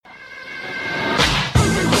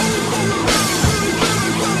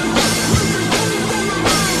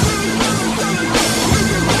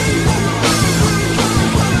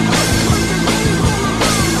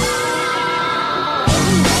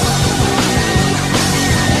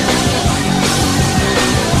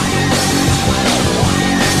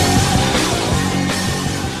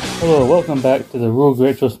Hello, welcome back to the Rogue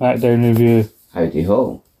Retro SmackDown review. Howdy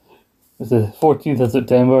ho. It's the 14th of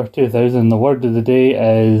September 2000. The word of the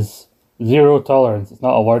day is zero tolerance. It's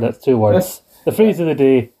not a word, it's two words. The phrase of the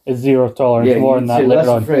day is zero tolerance. More than that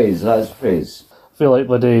later on. That's a phrase. I feel like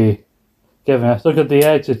bloody giving us, look at the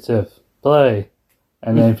adjective, play.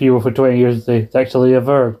 And then people for 20 years say, it's actually a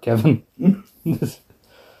verb, Kevin. But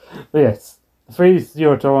yes, the phrase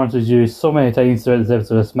zero tolerance is used so many times throughout this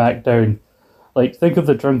episode of SmackDown. Like, think of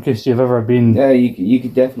the drunkest you've ever been. Yeah, you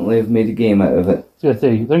could definitely have made a game out of it. I was going to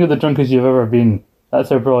say, think of the drunkest you've ever been. That's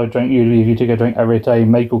how probably drunk you'd be if you took a drink every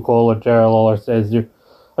time Michael Cole or Gerald Lawler says you.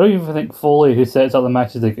 I don't even think Foley, who sets up the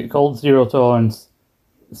matches that get called zero tolerance,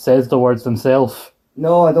 says the words himself.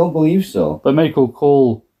 No, I don't believe so. But Michael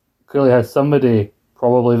Cole clearly has somebody,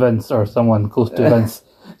 probably Vince or someone close to Vince,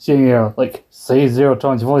 saying here, like, say zero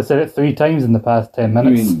tolerance. You've only said it 3 times in the past 10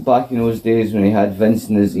 minutes. You mean back in those days when he had Vince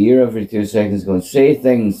in his ear every 2 seconds going, say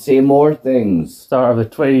things, say more things. Start of the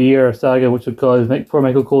 20-year saga, which would cause poor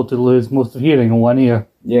Michael Cole to lose most of hearing in one ear.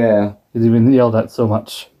 Yeah. Because he's been yelled at so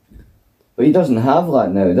much. But he doesn't have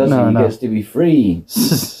that now, does he? He gets to be free.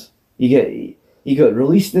 He got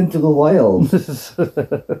released into the wild.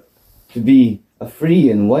 To be a free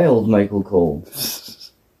and wild Michael Cole.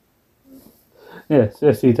 Yes,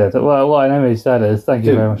 he did. Well, what an image that is. Thank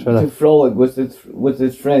you very much for that. To frolic with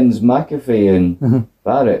his friends McAfee and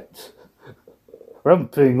Barrett.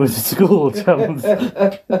 Rumping with the school chums. I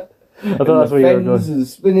thought that's where you were going. And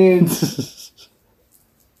spinach.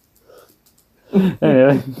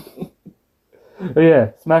 Anyway. But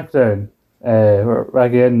yeah, SmackDown.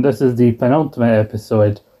 Again, this is the penultimate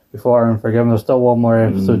episode before Unforgiven. There's still one more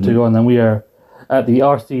episode to go, and then we are at the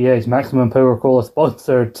RC Edge Maximum Power Cola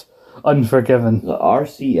sponsored Unforgiven. The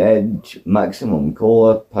RC Edge Maximum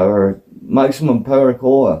Power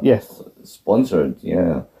Cola. Yes. Sponsored,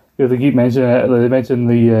 yeah. Because they keep mentioning it. They mention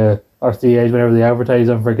the RC Edge whenever they advertise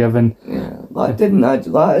Unforgiven. Yeah,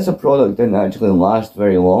 that as a product didn't actually last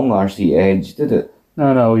very long, RC Edge, did it?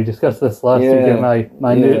 No, we discussed this last week in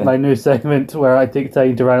my new segment where I take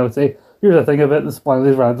time to randomly say, here's the thing about this one of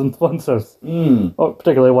these random sponsors. Or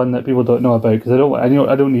particularly one that people don't know about, because I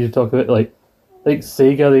don't need to talk about like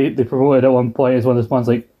Sega. They promoted at one point as one of the sponsors.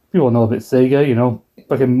 Like, people know about Sega, you know,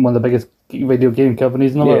 fucking one of the biggest video game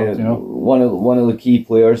companies in the world, you know. One of the key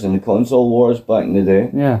players in the console wars back in the day.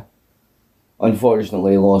 Yeah.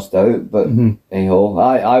 Unfortunately lost out, but hey ho,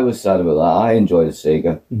 I was sad about that. I enjoyed a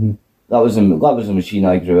Sega. That was a machine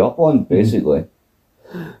I grew up on, basically.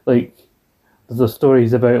 Like, there's the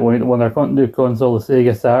stories about when their new console, the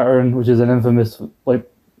Sega Saturn, which is an infamous like.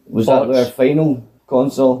 Was botch. that their final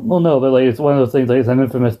console? Well, no, but like it's one of those things. Like, it's an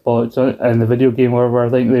infamous botch in the video game where I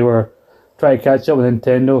think they were trying to catch up with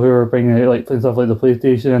Nintendo, who were bringing out like stuff like the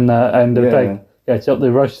PlayStation and that, and they were trying to catch up. They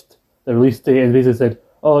rushed the release date and basically said,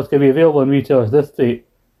 "Oh, it's going to be available in retailers this date."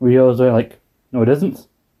 Retailers were like, "No, it isn't.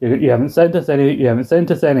 You haven't sent us any. You haven't sent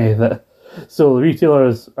us any of it." So the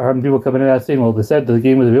retailers are having people coming in and saying, "Well, they said the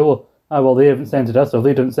game was available. Well, they haven't sent it us, so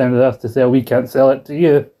they didn't send it us to sell. We can't sell it to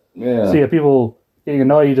you." Yeah. So people getting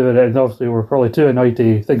annoyed about it, and obviously were probably too annoyed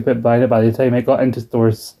to think about buying it by the time it got into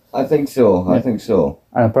stores. I think so. Yeah. I think so.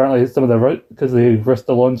 And apparently, because they rushed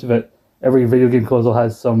the launch of it, every video game console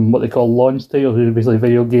has some what they call launch titles, which are basically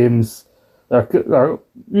video games that are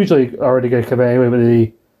usually already going to come out anyway, but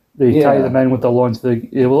they tie them in with the launch.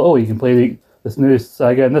 You can play this new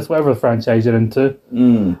saga and this whatever franchise you're into.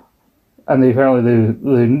 And apparently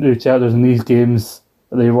the new chapters in these games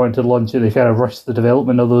that they wanted to launch it, they kind of rushed the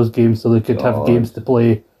development of those games so they could have games to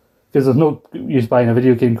play. Because there's no use buying a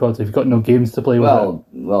video game console if you've got no games to play with it.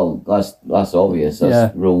 Well, that's obvious.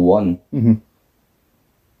 That's rule 1.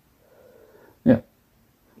 Yeah.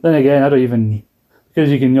 Then again, I don't even... Because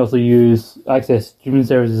you can also access streaming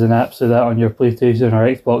services and apps so that on your PlayStation or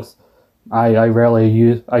Xbox, I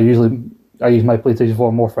use my PlayStation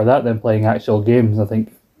 4 more for that than playing actual games, I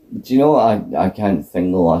think. Do you know what? I can't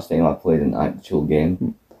think the last time I played an actual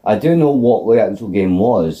game. I do know what the actual game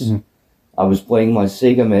was. I was playing my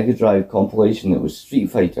Sega Mega Drive compilation. It was Street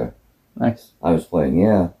Fighter. Nice. I was playing,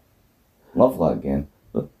 Love that game.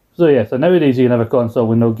 So nowadays you can have a console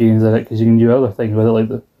with no games in it because you can do other things with it, like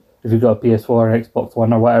if you've got a PS4 or Xbox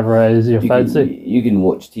One or whatever it is you fancy. You can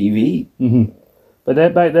watch TV. But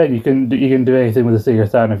then, back then you can do anything with the Sega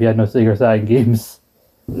Saturn if you had no Sega Saturn games.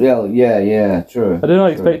 Well, yeah, true. I do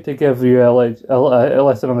not expect to give you a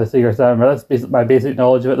lesson on the Sega Saturn, but that's my basic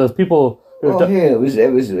knowledge of it. There's people it was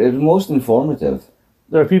most informative.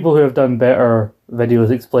 There are people who have done better videos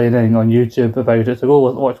explaining on YouTube about it, so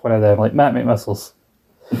go watch one of them, like Matt McMuscles.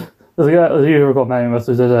 There's a YouTuber called Manny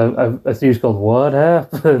Whistles did a series called What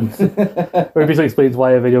Happened? Where he basically explains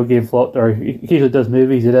why a video game flopped, or he usually does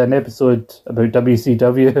movies. He did an episode about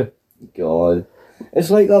WCW. God. It's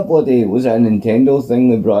like that bloody, was it a Nintendo thing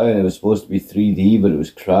they brought out and it was supposed to be 3D, but it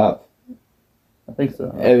was crap. I think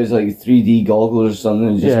so. It was like 3D goggles or something,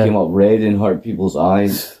 and it just came up red and hurt people's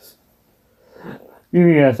eyes. You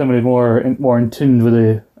need to get somebody more in tune with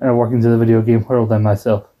the inner workings of the video game world than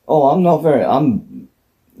myself. Oh, I'm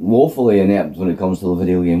woefully inept when it comes to the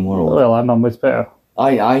video game world. Well, I'm not much better.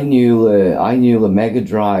 I knew the Mega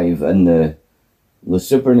Drive and the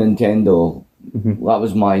Super Nintendo. Mm-hmm. That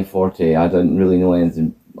was my forte. I didn't really know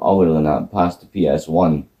anything other than that past the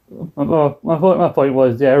PS1. Well, my point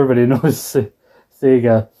was, everybody knows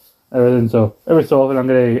Sega, everything. So every so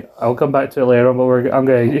often I'll come back to it later on, but I'm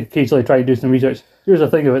gonna occasionally try and do some research. Here's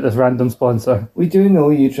the thing about this random sponsor. We do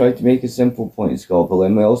know you tried to make a simple point, Scott, but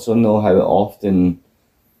then we also know how it often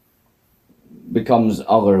becomes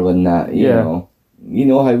other than that. You know, you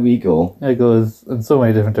know how we go. It goes in so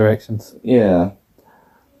many different directions. Yeah.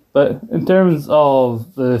 But in terms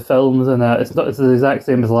of the films and that, it's the exact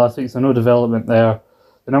same as last week, so no development there.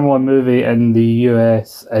 The number one movie in the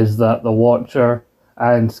US is The Watcher,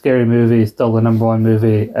 and Scary Movie is still the number one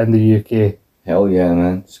movie in the UK. Hell yeah,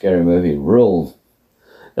 man. Scary Movie ruled.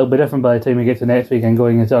 It'll be different by the time we get to next week and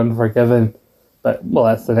going into Unforgiven, but, well,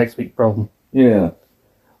 that's the next week problem. Yeah.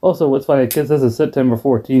 Also, what's funny, because this is September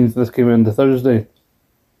 14th, this came out on the Thursday,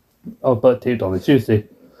 but taped on the Tuesday.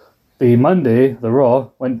 The Monday, the Raw,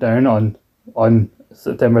 went down on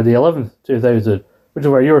September the 11th, 2000, which is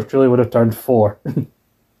where yours truly would have turned 4.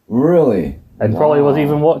 Really? And probably wasn't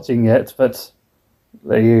even watching yet, but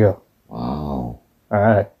there you go. Wow.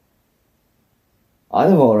 Alright. I'd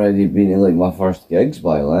have already been in like my first gigs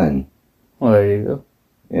by then. Well, there you go.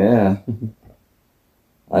 Yeah.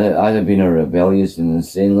 I'd have been a rebellious and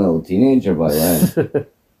insane little teenager by then.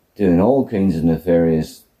 Doing all kinds of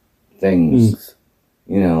nefarious things.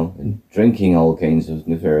 You know, and drinking all kinds of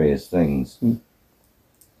nefarious things.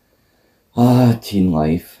 Teen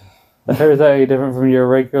life. How is that any different from your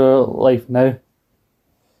regular life now?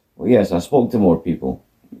 Well, yes, I spoke to more people.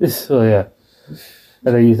 So, yeah.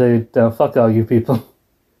 And then you say, fuck all you people.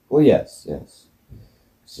 Well, yes.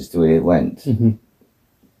 It's just the way it went. Mm-hmm.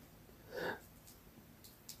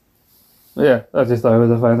 Yeah, I just thought it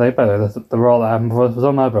was a fine thing. By the way, the Raw that happened was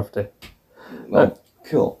on my birthday. Well,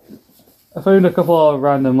 cool. I found a couple of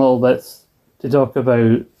random little bits to talk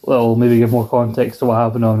about, maybe give more context to what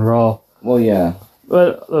happened on Raw. Well, yeah.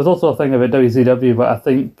 Well, there's also a thing about WCW, but I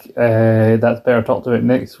think that's better talked about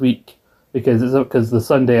next week because the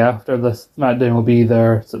Sunday after the SmackDown will be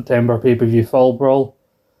their September pay-per-view Fall Brawl,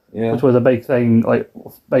 which was a big thing,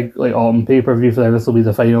 big autumn pay-per-view for them. This will be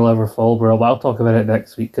the final ever Fall Brawl, but I'll talk about it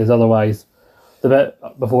next week because otherwise the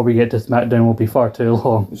bit before we get to SmackDown will be far too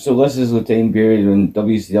long. So this is the time period when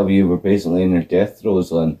WCW were basically in their death throes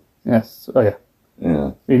then? Yes. Oh yeah. Yeah.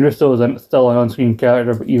 I mean, Russo is still an on-screen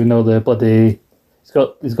character, but even though the bloody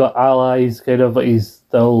he's got allies, kind of, but he's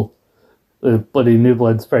still the bloody New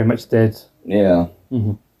Blood's pretty much dead. Yeah.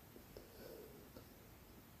 Mm-hmm.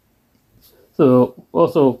 So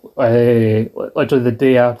also, literally the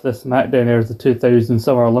day after the SmackDown airs, the 2000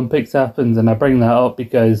 Summer Olympics happens, and I bring that up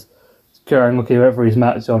because Kurt Angle came out for his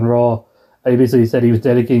match on Raw. And he basically said he was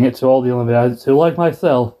dedicating it to all the Olympic athletes who, like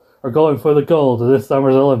myself, are going for the gold of this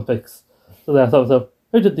summer's Olympics. So then I thought,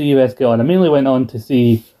 how did the US get on? I mainly went on to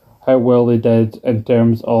see how well they did in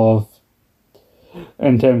terms of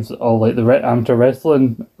like the amateur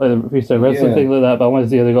wrestling, like the freestyle wrestling thing like that. But I wanted to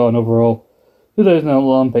see how they got on overall. 2000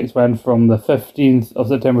 Olympics went from the 15th of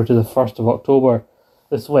September to the 1st of October.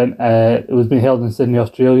 This went. It was being held in Sydney,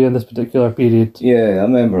 Australia, in this particular period. Yeah, I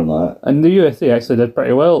remember that. And the USA actually did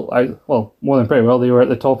pretty well. More than pretty well. They were at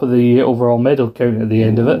the top of the overall medal count at the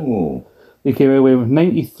end of it. They came away with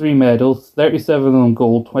 93 medals, 37 of them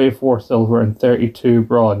gold, 24 silver, and 32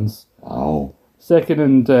 bronze. Wow. Second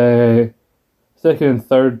and third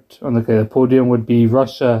on the podium would be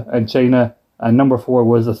Russia and China, and number 4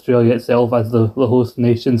 was Australia itself as the host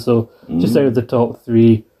nation. So just out of the top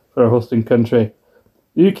 3 for a hosting country.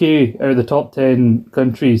 The UK, out of the top 10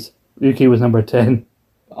 countries, the UK was number 10.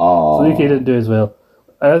 Oh. So the UK didn't do as well.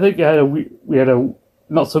 And I think we had a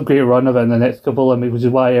not so great run of it in the next couple of Olympics, which is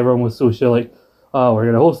why everyone was so sure, we're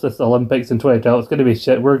going to host this Olympics in 2012, it's going to be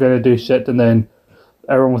shit, we're going to do shit, and then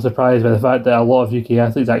everyone was surprised by the fact that a lot of UK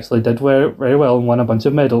athletes actually did very well and won a bunch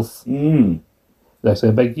of medals. It's actually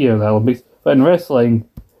a big year in the Olympics. But in wrestling,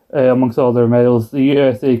 amongst all their medals, the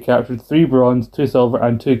USA captured 3 bronze, 2 silver,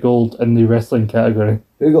 and 2 gold in the wrestling category.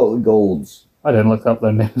 Who got the golds? I didn't look up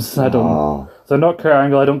their names. I don't know. So not Kurt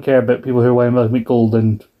Angle. I don't care about people who win with gold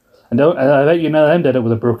and And I bet you none of them did it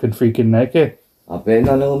with a broken freaking neck, eh? I bet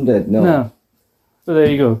none of them did, no. No. But there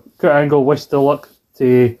you go. Kurt Angle wished the luck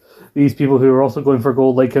to these people who were also going for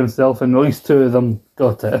gold like himself, and at least two of them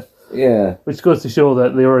got it. Yeah. Which goes to show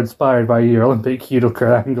that they were inspired by your Olympic hero,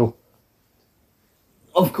 Kurt Angle.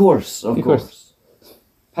 Of course.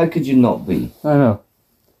 How could you not be? I know.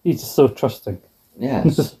 He's just so trusting.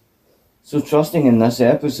 Yes. So trusting in this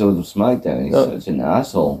episode of SmackDown. He's such an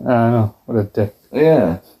asshole. I know. What a dick.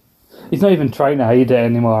 Yeah. He's not even trying to hide it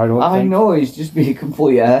anymore, I don't think. I know, he's just being a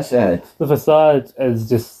complete asset. The facade is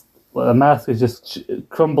just... The mask is just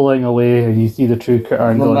crumbling away, and you see the true Kurt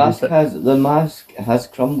Angle. The mask has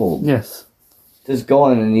crumbled. Yes. It's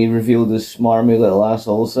gone, and he revealed his smarmy little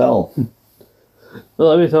asshole self. Well,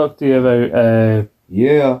 let me talk to you about...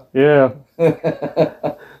 Yeah.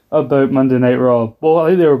 About Monday Night Raw. Well, I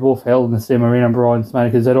think they were both held in the same arena, Raw and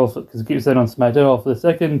SmackDown, because it keeps saying on SmackDown, for the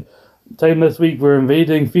second time this week, we're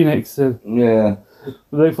invading Phoenix. Yeah.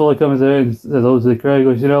 Mick Foley comes out and says hello to the crowd,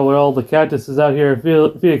 goes, with all the cactuses out here in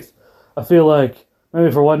Phoenix, I feel like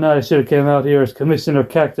maybe for one night I should have came out here as Commissioner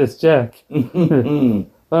Cactus Jack. But I'm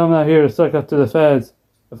not here to suck up to the fans.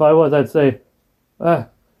 If I was, I'd say, here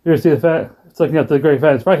to see the fans, sucking up to the great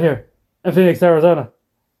fans, right here, in Phoenix, Arizona.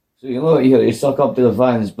 So you suck up to the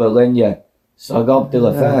fans, but then you suck up to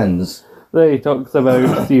the fans. Then he talks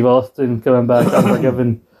about Steve Austin coming back,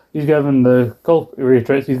 Unforgiven. He's given the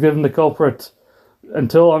culprit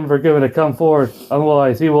until Unforgiven to come forward,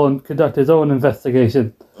 otherwise he will conduct his own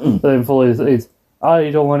investigation. Then Foley says,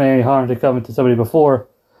 I don't want any harm to come to somebody before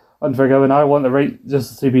Unforgiven. I want the right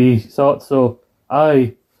justice to be sought, so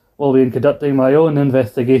I will be conducting my own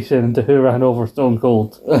investigation into who ran over Stone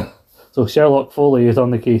Cold. So Sherlock Foley is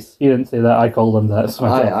on the case. He didn't say that, I called him that.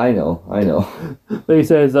 I know. But he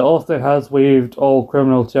says that Austin has waived all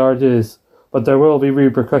criminal charges, but there will be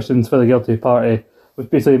repercussions for the guilty party, which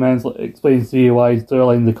basically explains to you why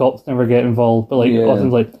Sterling, the cops, never get involved. But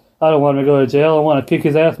Austin's like, I don't want to go to jail, I want to kick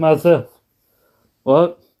his ass myself.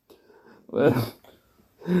 What? But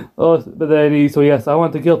then yes, I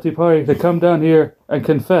want the guilty party to come down here and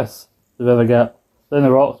confess. There's a bit of a gap. Then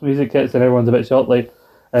the Rock's music hits and everyone's a bit shocked,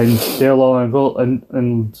 and Jerry Lawler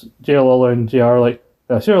and Jerry Lawler and JR are like,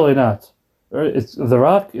 no, surely not. Is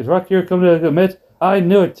Rock here coming to admit? I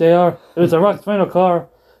knew it, JR. It was the Rock's final car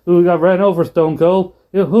who got ran over Stone Cold.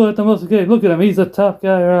 Who had the most game? Look at him, he's the top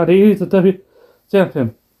guy around. He's the W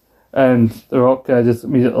champion. And the Rock just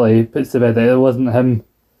immediately puts to bed that it wasn't him.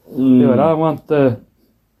 I want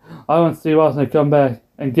Steve Austin to come back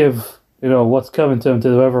and give what's coming to him to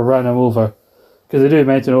whoever ran him over, because they do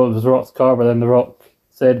mention it was Rock's car, but then the Rock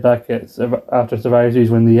said back after Survivor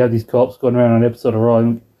Series when they had these cops going around on an episode of Raw,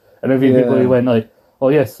 and a few people who went like, "Oh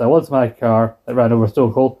yes, that was my car that ran over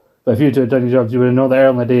Stone Cold. But if you had done your jobs, you would have known that earlier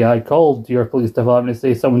in the day I called your police department to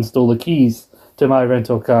say someone stole the keys to my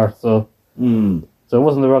rental car." So, so it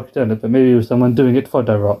wasn't the Rock who did it, but maybe it was someone doing it for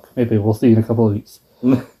the Rock. Maybe we'll see in a couple of weeks.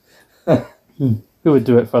 Who would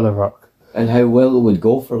do it for the Rock? And how well it would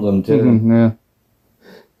go for them too. Yeah.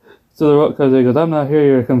 So the Rock comes in and goes, I'm not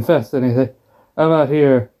here to confess anything. I'm not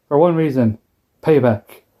here for one reason,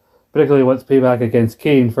 payback. Particularly wants payback against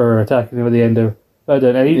Kane for attacking him at the end of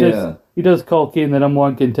Madden. And he does call Kane the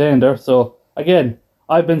 #1 contender. So again,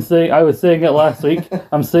 I was saying it last week.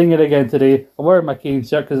 I'm saying it again today. I'm wearing my Kane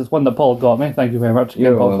shirt because it's one that Paul got me. Thank you very much,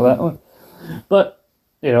 Paul, for that one. But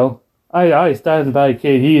I stand by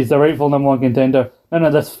Kane. He is the rightful #1 contender. None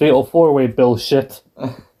of this fatal 4-way bullshit.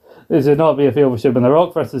 This would not be a fatal shit. When The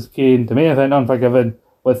Rock versus Kane, the main event Unforgiven,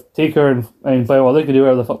 with Taker and Playboy, they could do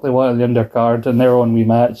whatever the fuck they want in the undercard in their own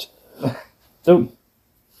rematch. So,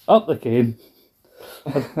 up the Kane.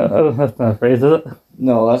 That's not a phrase, is it?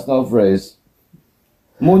 No, that's not a phrase.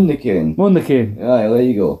 Moon the Kane. Moon the Kane. Aye, there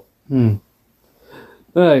you go.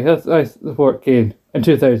 I support Kane. In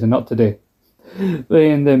 2000, not today.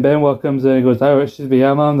 And then Benoit comes in and goes, how it should be.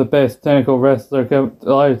 I'm the best technical wrestler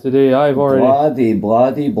alive today. I've already...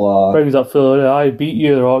 Blah. Brings up Phil. I beat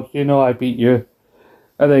you, The Rock. You know I beat you.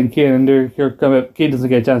 And then Kane and Taker come up. Kane doesn't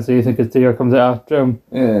get a chance to say anything because Taker comes after him.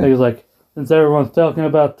 Yeah. And he's like, since everyone's talking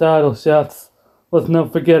about title shots, let's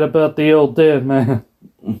not forget about the old dead man.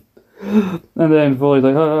 And then Foley's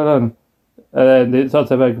like, hold on. And then it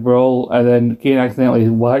starts a big brawl. And then Kane accidentally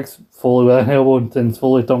whacks Foley with an elbow and sends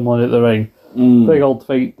Foley tumbling out the ring. Big old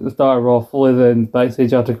fight at the start of Raw. Foley then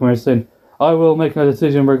backstage after commercial saying, I will make a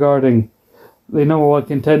decision regarding the #1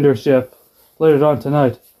 contendership later on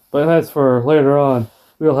tonight. But as for later on,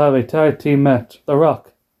 we'll have a tag team match. The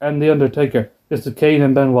Rock and The Undertaker. Just with Kane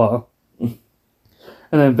and Benoit. And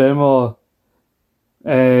then Benoit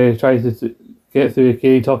tries to get through to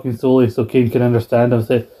Kane talking slowly so Kane can understand him.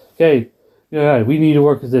 Say, Kane, Yeah, we need to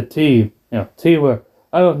work as a team. Teamwork.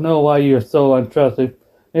 I don't know why you're so untrusting.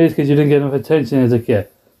 Maybe it's because you didn't get enough attention as a kid.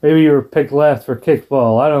 Maybe you were picked last for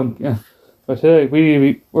kickball. I don't... But today, we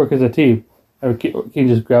need to work as a team. And King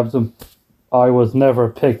just grabs him. I was never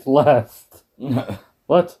picked last.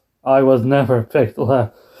 What? I was never picked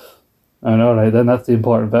last. Alright, then that's the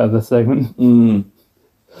important bit of this segment. Mm.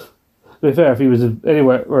 To be fair, if he was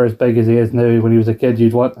anywhere as big as he is now, when he was a kid,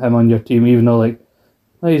 you'd want him on your team, even though, like,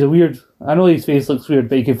 he's a weird... I know his face looks weird,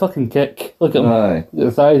 but he can fucking kick. Look at him. Aye.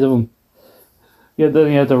 The size of him. Yeah, then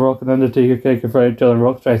he had the Rock and Undertaker kick in front of each other, and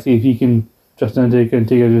Rock tries to see if he can trust Undertaker, and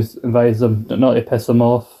Taker just advises them not to piss him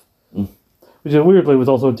off. Mm. Which weirdly was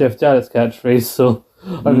also Jeff Jarrett's catchphrase, so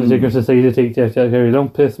Undertaker decided to take Jeff Jarrett here.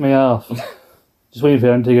 Don't piss me off. Just waiting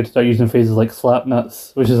for Undertaker to start using phrases like slap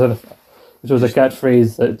nuts, which was a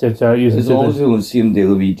catchphrase that Jeff Jarrett uses. As long as we don't see him,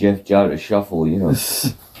 there'll be Jeff Jarrett shuffle, you know.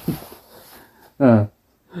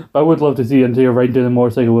 But I would love to see Undertaker ride down the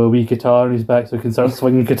motorcycle with a wee guitar on his back so he can start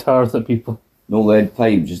swinging guitars at people. No lead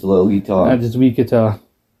pipe, just a little guitar. And just a wee guitar.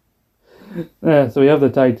 So we have the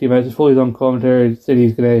tag team match. Foley's on commentary, said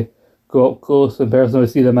he's going to go up close and personally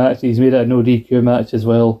see the match. He's made it a no DQ match as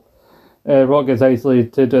well. Rock gets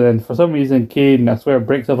isolated, and then for some reason Kane, I swear,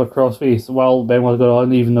 breaks up a crossface while Benoit's going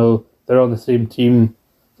on, even though they're on the same team.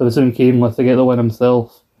 So soon Kane wants to get the win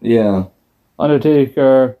himself. Yeah.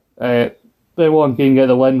 Undertaker, Benoit and Kane get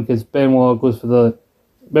the win because Benoit's going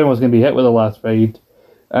to be hit with the last ride.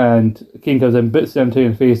 And Kane comes in, boots the Undertaker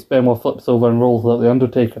in the face, Benoit flips over and rolls up the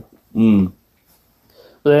Undertaker. Mm.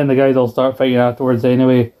 But then the guys all start fighting afterwards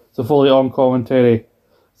anyway. So Foley on commentary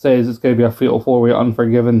says it's going to be a fatal 4-way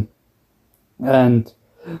Unforgiven. And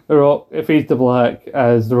The Rock, it fades to black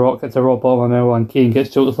as The Rock hits a rock bottom on everyone. Kane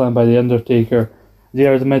gets chokeslammed by the Undertaker.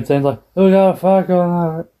 Jared's mid-sentence like, oh yeah, fuck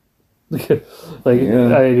on that.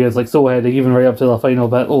 It's like so heady, even right up to the final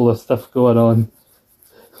bit, all this stuff going on.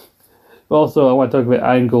 But also, I want to talk about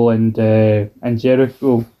Angle and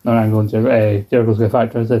Jericho. Not Angle and Jericho. Jericho's going to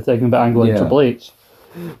factor in a second, but Angle and Triple H.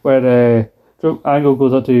 Where Angle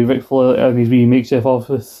goes up to Ric Flair in his wee makeshift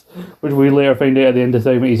office, which we later find out at the end of the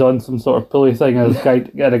segment he's on some sort of pulley thing, and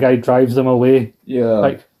the guy drives him away. Yeah.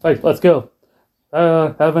 Like, right, let's go.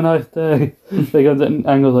 Have a nice day. They comes in,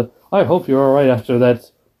 Angle's like, I hope you're alright after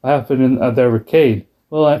that happened there with Kane.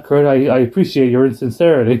 Well, Kurt, I appreciate your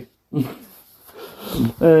insincerity. He's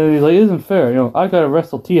like, it isn't fair, I gotta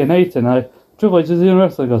wrestle TNA tonight. Triple H is in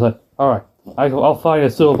wrestling. I was like, alright, I'll find a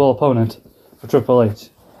suitable opponent for Triple H.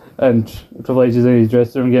 And Triple H is in his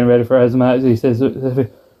dressing room getting ready for his match. He says, what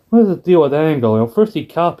is the deal with Angle? First he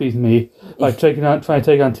copies me by trying to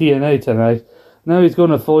take on TNA tonight. Now he's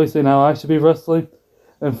going to Foley saying how I should be wrestling.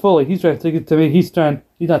 And Foley, he's trying to take it to me. He's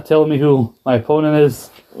not telling me who my opponent is.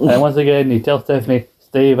 And once again, he tells Stephanie,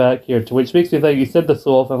 stay back here. To which makes me think he said this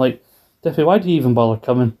so often. I'm like, Stephanie, why do you even bother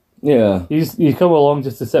coming? Yeah. You come along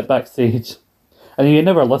just to sit backstage. And you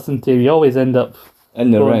never listen to him. You always end up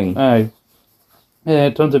in the ring. Aye. Yeah,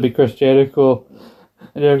 it turns out to be Chris Jericho.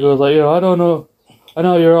 And Jericho's like, I don't know. I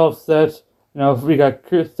know you're upset. We got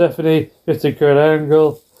Stephanie kissing Kurt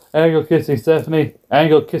Angle. Angle kissing Stephanie.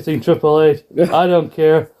 Angle kissing Triple H. I don't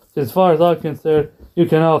care. As far as I'm concerned, you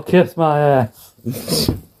can all kiss my ass.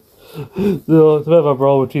 So it's a bit of a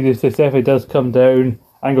brawl between these two. Stephanie does come down.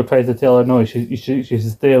 Angle tries to tell her no, she should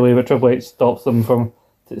stay away, but Triple H stops them from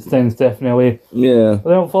sending Stephanie away. Yeah. But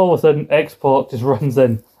then all of a sudden, X-Pac just runs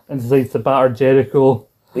in and decides to batter Jericho.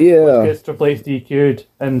 Yeah. Which gets Triple H DQ'd,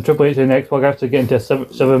 and Triple H and X-Pac actually get into a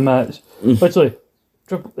 7 match. Literally,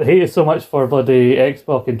 I hate it so much for bloody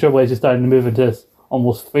X-Pac, and Triple H is starting to move into this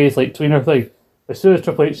almost face-like tweener thing. As soon as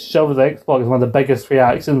Triple H shoves X-Pac, is one of the biggest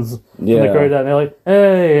reactions from the crowd, and they're like,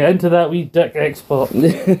 hey, into that wee dick X-Pac.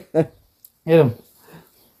 Get him.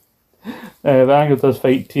 But Angle does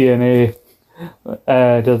fight TNA,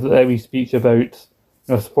 does a wee speech about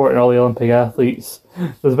supporting all the Olympic athletes.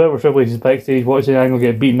 There's a bit where Triple H is backstage watching Angle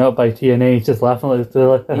get beaten up by TNA, he's just laughing like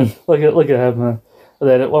look at him, man. And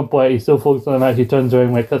then at one point he's so focused on the match he turns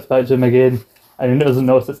around and cuts back to him again, and he doesn't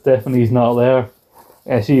notice that Stephanie's not there.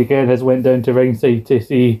 She again has went down to ringside to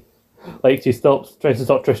see, like she tries to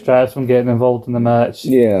stop Trish Stratus from getting involved in the match.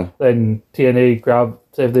 Yeah. Then TNA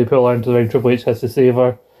if they pull her into the ring, Triple H has to save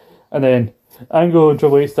her. And then Angle and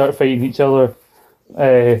Triple H start fighting each other.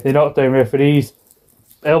 They knock down referees.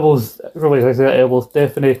 Elbows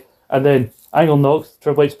Stephanie, and then Angle knocks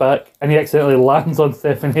Triple H back, and he accidentally lands on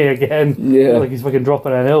Stephanie again. Yeah. Like he's fucking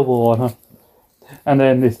dropping an elbow on her. And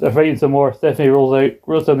then they're fighting some more. Stephanie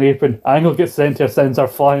rolls down the apron. Angle gets sent to her, sends her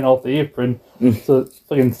flying off the apron. So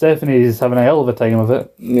fucking Stephanie is having a hell of a time of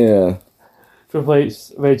it. Yeah. Triple H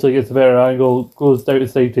eventually gets a better Angle, goes down the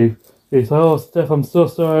side to. He's like, oh, Steph, I'm so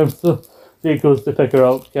sorry. Jake goes to pick her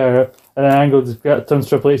up, carry her, and then Angle just turns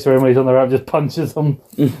Triple H around when he's on the ramp, just punches him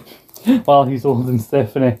while he's holding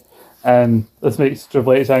Stephanie. And this makes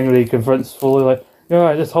Triple H angry. He confronts Foley like, "You're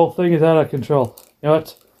right, this whole thing is out of control. You know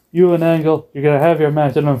what? You and Angle, you're going to have your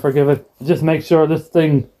match in Unforgiven. Just make sure this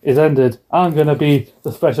thing is ended. I'm going to be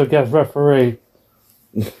the special guest referee."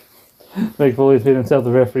 Mick Foley's made himself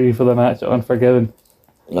the referee for the match at Unforgiven.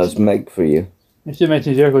 That's Mick for you. I should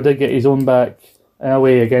mention Jericho did get his own back in a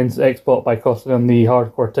way against X-Pac by costing him the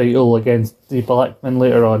hardcore title against the Blackman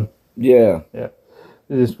later on. Yeah. Yeah.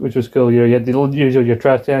 Which was cool. You had the usual, your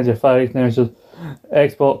trash cans, your fights, and then it's just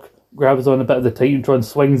X-Pac grabs on a bit of the Titantron,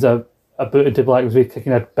 swings a boot into Blackman's face,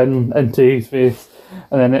 kicking a pin into his face,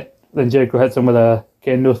 and then Jericho hits him with a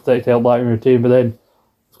kendo stick to help Blackman retain, but then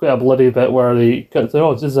it's quite a bloody bit where they cut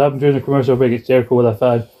to, this happened during the commercial break, it's Jericho with a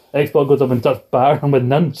fan. X-Pac goes up and starts battering him with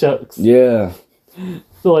nunchucks. Yeah.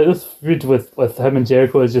 So like this feud with him and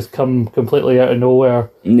Jericho has just come completely out of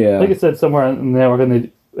nowhere. Yeah. Like I said somewhere in there, we're going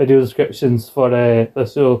to video descriptions for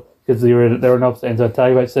the show, because they were an opposite ends of a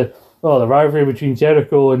tag match. Said, the rivalry between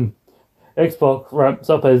Jericho and X-Pac ramps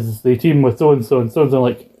up as the team with so-and-so, and so-and-so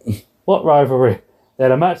like, what rivalry? They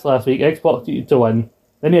had a match last week, X-Pac to win,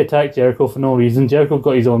 then he attacked Jericho for no reason, Jericho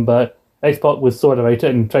got his own back, X-Pac was sore about it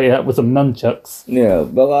and tried it with some nunchucks. Yeah,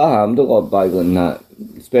 but that happened a lot back in that,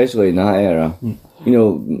 especially in that era. You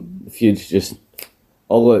know, feuds just,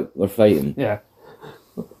 look, we're fighting. Yeah.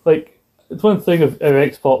 Like, it's one thing if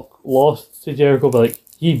X-Pac lost to Jericho, but like,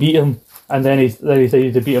 he beat him, and then he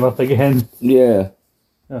decided to beat him up again. Yeah.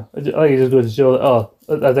 Yeah, I think he just goes to show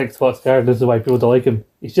that, as X-Pac's character, this is why people don't like him.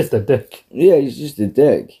 He's just a dick. Yeah, he's just a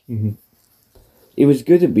dick. Mm-hmm. He was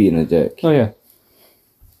good at being a dick. Oh, yeah.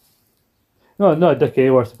 No, not a dick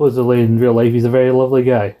anymore. Supposedly in real life, he's a very lovely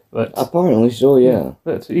guy. But apparently so, yeah.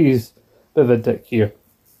 But he's a bit of a dick here.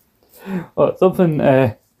 Something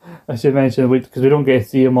I should mention, because we don't get to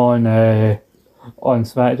see him on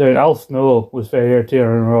SmackDown. Al Snow was very irritating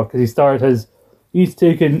on Raw, because he's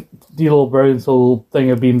taken D'Lo Brown's whole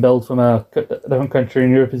thing of being billed from a different country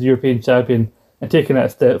in Europe as European champion and taking it a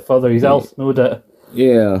step further. He's Al Snow'd it.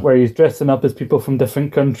 Yeah. Where he's dressing up as people from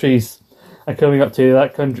different countries and coming up to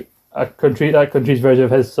that country's version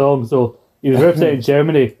of his song. So he was representing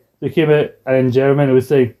Germany. They came out and in German it was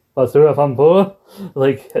saying, "Was du von Polen?"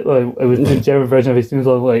 Like it was the German version of his theme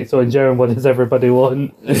song. Like, so in German, what does everybody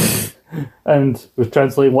want? And was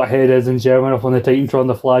translating what head is in German up on the Titantron,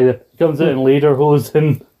 the flag. He comes out in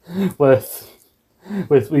lederhosen with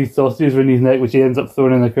these sausages around his neck, which he ends up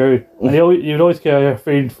throwing in the crowd. And he would always carry a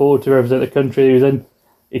framed photo to represent the country he was in.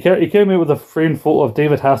 He came out with a framed photo of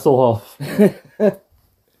David Hasselhoff,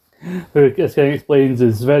 who, as King explains,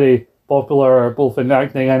 is very popular both in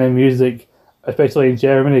acting and in music, especially in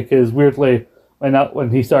Germany, because weirdly,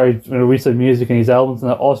 when he started releasing music in his albums,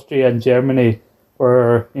 and Austria and Germany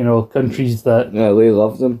were, countries that... Yeah, they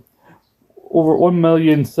loved him. Over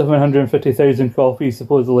 1,750,000 copies,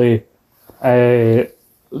 supposedly,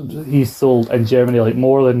 he's sold in Germany, like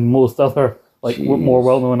more than most other, more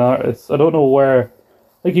well-known artists. I don't know where...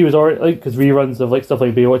 Like he was already, because reruns of stuff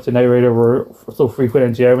like Baywatch and Knight Rider were so frequent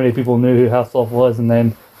in Germany, people knew who Hasselhoff was, and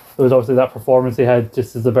then there was obviously that performance he had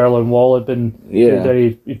just as the Berlin Wall had been... Yeah.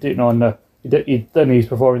 He'd done his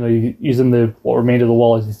performance, using what remained of the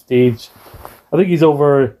wall as his stage. I think he's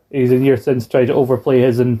in years since tried to overplay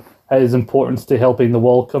his importance to helping the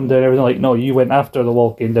wall come down. Everything like, no, you went after the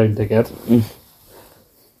wall came down to get.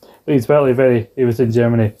 But he's apparently he was in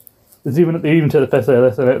Germany. They even took the piss out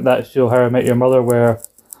of this in that show, How I Met Your Mother, where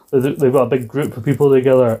they've got a big group of people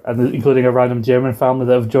together, and including a random German family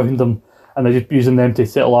that have joined them, and they're just using them to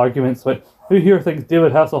settle arguments. But who here thinks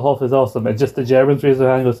David Hasselhoff is awesome? And just the Germans raise their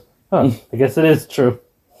hand and goes, I guess it is true.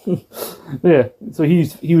 Yeah, so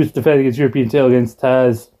he was defending his European title against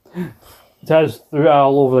Taz. Taz threw it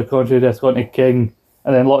all over the country, just got to King,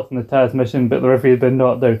 and then locked in the Taz mission, but the referee had been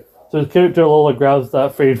knocked down. So his character Lola grabs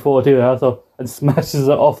that framed photo of David Hasselhoff and smashes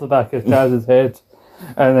it off the back of Taz's head,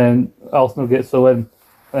 and then Al Snow gets the win.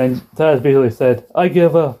 And Taz basically said, "I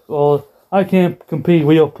give up. Well, I can't compete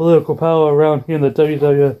with your political power around here in the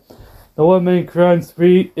WWE. The one-man crime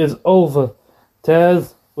spree is over.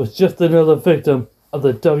 Taz was just another victim of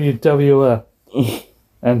the WWF."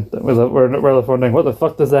 And we're left wondering, what the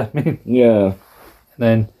fuck does that mean? Yeah. And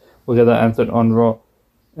then we'll get that answered on Raw.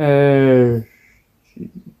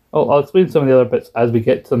 I'll explain some of the other bits as we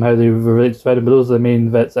get to them, how they relate to Spider, but those are the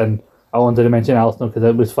main bits, and I wanted to mention Al Snow because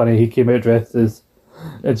it was funny. He came out dressed as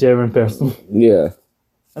a German person. Yeah.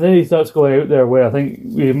 And then he starts going out there where I think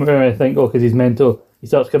we might think, because he's mental, he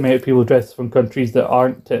starts coming out people dressed from countries that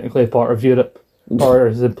aren't technically a part of Europe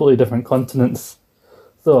or completely different continents.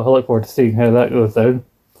 So I look forward to seeing how that goes down.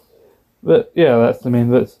 But yeah, that's the main.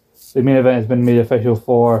 That's the main event has been made official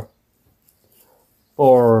for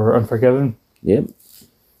Unforgiven. Yep.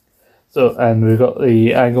 So, and we've got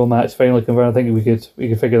the Angle match finally confirmed. I think we could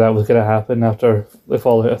figure that was going to happen after the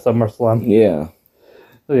fallout of SummerSlam. Yeah.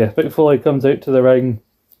 So yeah, Mick Foley comes out to the ring,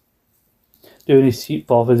 doing his sheep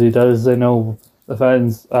pop as he does. I know the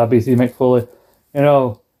fans, BC Mick Foley. You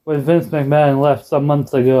know, when Vince McMahon left some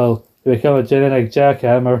months ago to become a genetic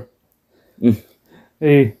jackhammer, he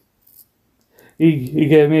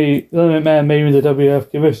gave me, Vince McMahon made me the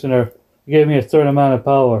WF commissioner. He gave me a certain amount of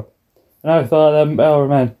power. And I thought that power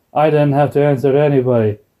meant I didn't have to answer to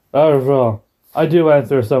anybody. But I was wrong. I do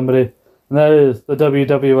answer to somebody, and that is the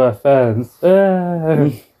WWF fans.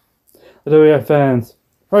 The WWF fans.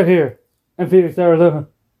 Right here, in Phoenix, Arizona.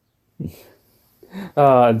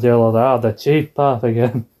 And the cheap pop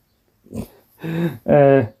again.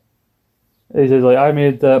 He said, like, I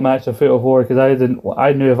made that match a fatal 4 because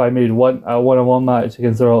I knew if I made a one-on-one match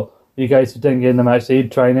against all you guys who didn't get in the match,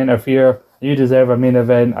 they'd try and interfere. You deserve a main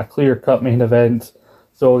event, a clear-cut main event.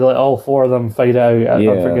 So let all 4 of them fight it out at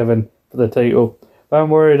Unforgiven for the title. But I'm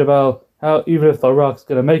worried about how, even if The Rock's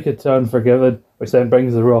going to make it to Unforgiven, which then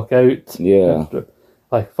brings The Rock out. Yeah.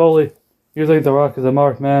 Like, Foley, you think The Rock is a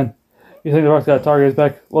marked man? You think The Rock's got a target his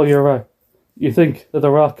back? Well, you're right. You think that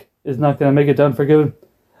The Rock is not going to make it to Unforgiven?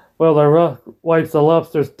 Well, The Rock wipes a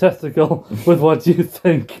lobster's testicle with what you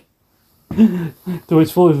think. To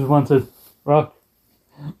which Foley wanted, Rock,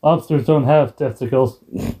 lobsters don't have testicles.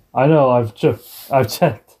 I know, I've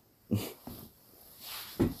checked.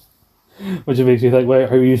 Which makes you think, wait,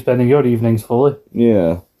 how are you spending your evenings, Foley?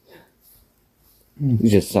 Yeah.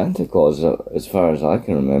 He's just Santa Claus, as far as I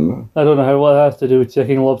can remember. I don't know what that has to do with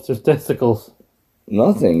checking lobsters' testicles.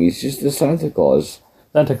 Nothing, he's just a Santa Claus.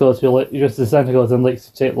 Santa Claus, you're just the Santa Claus and likes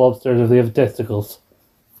to check lobsters if they have testicles.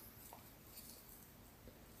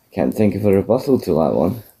 Can't think of a rebuttal to that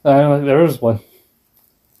one. There is one.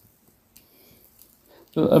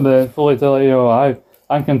 And then Foley tell you,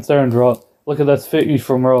 I'm concerned, Raw. Look at this footage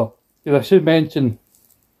from Raw. Because I should mention,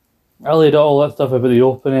 I laid out all that stuff about the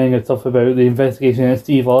opening and stuff about the investigation of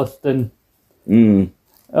Steve Austin.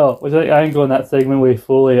 Oh, which I didn't go in that segment with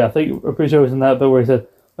Foley. I'm pretty sure it was in that bit where he said,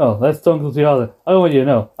 oh, that's Stone Cold Steve Austin. I want you to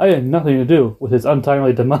know, I had nothing to do with his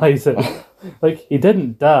untimely demise. Like, he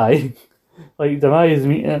didn't die. Like, demise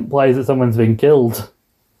implies that someone's been killed.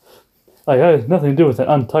 Like, I had nothing to do with an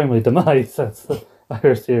untimely demise. That's the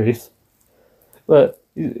higher series. But,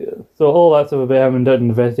 so all that stuff about him and an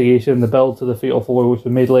investigation, the build to the Fatal 4, which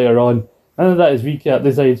was made later on, none of that is recap. They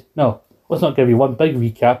decided, no, let's not give you one big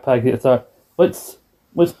recap package. Let's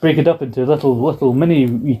break it up into little mini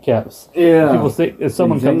recaps. Yeah. People say, if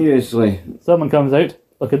someone comes out,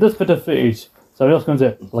 look at this bit of footage. Somebody else comes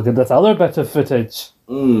out, look at this other bit of footage.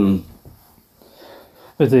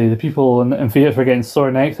 But the people in theatre for getting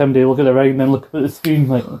sore necks, having to look at the ring and then look at the screen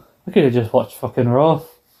like, I could have just watched fucking Raw.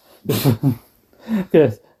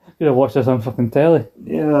 Could have watched this on fucking telly.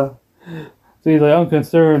 Yeah. So he's like, I'm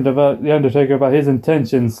concerned about The Undertaker, about his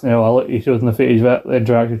intentions. You know, he shows in the footage about the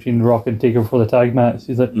interaction between Rock and Taker before the tag match.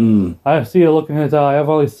 He's like, I see a look in his eye I've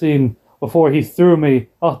only seen before he threw me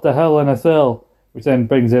off the Hell in a Cell. Which then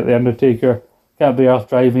brings out The Undertaker. Can't be off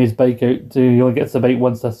driving his bike out. He only gets the bike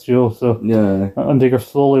once this show. So Undertaker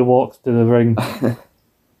slowly walks to the ring.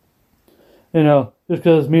 You know, just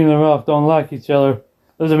because me and The Rock don't like each other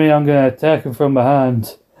doesn't mean I'm going to attack him from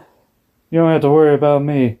behind. You don't have to worry about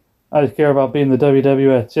me. I just care about being the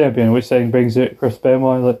WWF champion, which then brings out Chris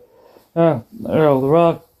Benoit. Like, The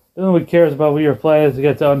Rock, nobody cares about what your plan is to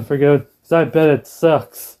get to Unforgiven, because I bet it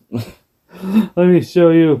sucks. Let me show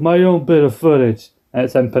you my own bit of footage. And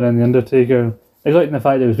it's him pinning The Undertaker. I like the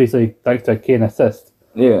fact that it was basically thanks to a Kane assist.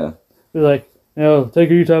 Yeah. He's like, you know,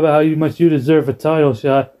 Taker, you talk about how much you deserve a title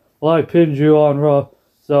shot. Well, I pinned you on Raw,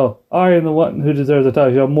 so I am the one who deserves a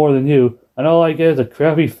title shot more than you. And all I get is a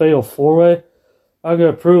crappy fatal 4-way. I'm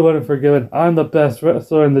going to prove Unforgiven. I'm the best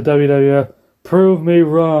wrestler in the WWF. Prove me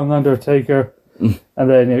wrong, Undertaker. And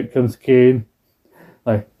then out comes Kane.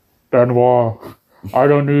 Like, Benoit, I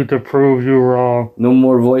don't need to prove you wrong. No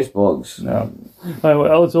more voice box. No.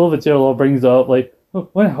 Alex Olivetti brings up, like,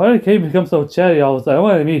 why did Kane become so chatty all of a sudden? I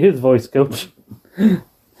want to meet his voice coach.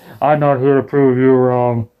 I'm not here to prove you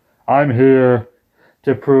wrong. I'm here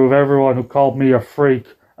to prove everyone who called me a freak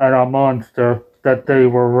and a monster that they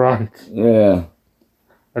were right. Yeah.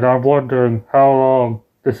 And I'm wondering how long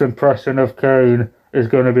this impression of Kane is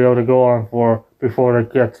going to be able to go on for before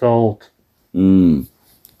it gets old. Because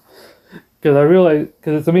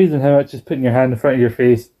it's amazing how much just putting your hand in front of your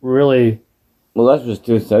face really... Well, that was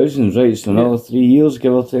 2000s, right? So another 3 years,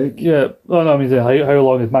 give or take. Yeah. Well, no, I mean, how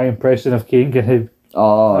long is my impression of Kane going to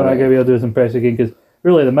Oh, I'm not going to be able to do his impression again because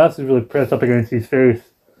really the mask is really pressed up against his face.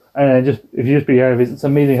 And then if you just be hearing it's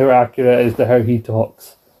amazing how accurate it is to how he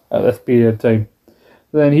talks at this period of time.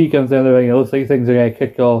 Then he comes down the ring, it looks like things are going to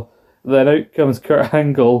kick off. Then out comes Kurt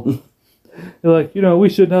Angle. You're like, we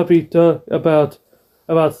should not be talking about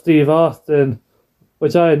Steve Austin,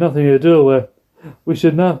 which I had nothing to do with. We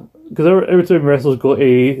should not, because every time wrestlers go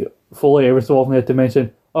to Foley, every so often they have to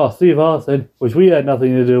mention, Steve Austin, which we had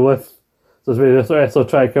nothing to do with. So it's really the wrestler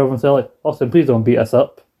try to cover and say, like, Austin, please don't beat us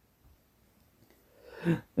up.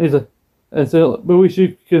 He's like, but we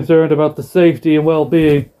should be concerned about the safety and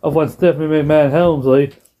well-being of one Stephanie McMahon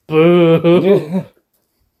Helmsley. Boo!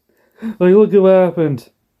 Like, look at what happened.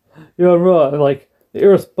 You're on Raw, and like, the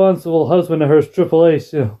irresponsible husband of hers, Triple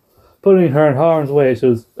H, putting her in harm's way.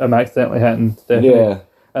 So I'm accidentally hitting Stephanie. Yeah.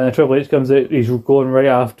 And then Triple H comes out, he's going right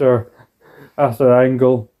after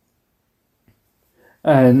Angle.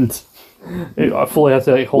 And Foley has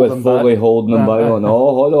to like hold him back. With Foley holding him back on,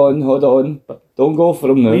 hold on. Don't go for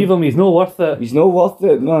him now. Leave him, he's not worth it. He's not worth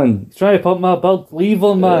it, man. He's trying to pump my belt. Leave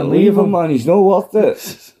him, man. Leave him, man. He's not worth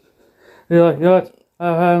it. You're like, what?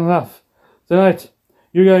 I've had enough. Tonight,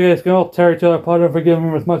 you guys can all tear each other apart and forgive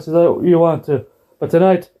him as much as you want to. But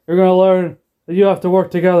tonight, you're going to learn that you have to work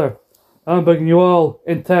together. I'm bringing you all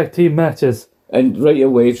in tag team matches. And right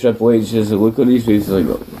away, Triple H has a look on his face like,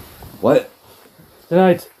 what?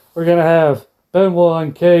 Tonight, we're going to have Benoit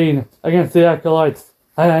and Kane against the Acolytes.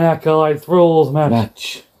 And an Acolytes rules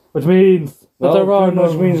match. Which means that there are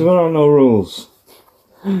no rules.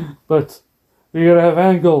 But we're going to have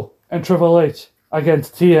Angle and Triple H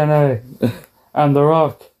against TNA and The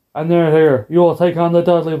Rock. And they're here. You will take on the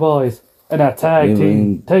Dudley Boys in a tag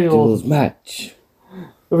team tables match.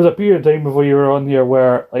 There was a period of time before you were on here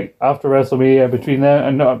where, like, after WrestleMania, between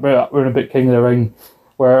them and we're in a bit King of the Ring,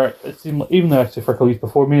 where it seemed like, even though actually for a couple weeks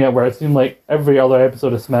before Mania, where it seemed like every other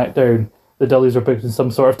episode of SmackDown, the Dudleys were booked in some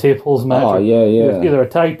sort of tables match. Oh, yeah. It was either a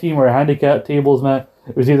tag team or a handicap tables match.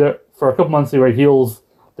 It was either, for a couple months they were heels,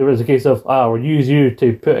 there was a case of, we'll use you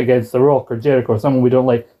to put against The Rock or Jericho or someone we don't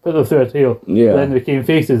like, put them through a tail. Yeah. Then they became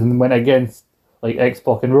faces and went against, like,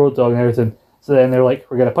 X-Pac and Road Dogg and everything. So then they're like,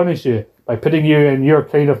 we're going to punish you by putting you in your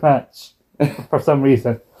kind of match for some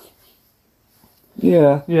reason.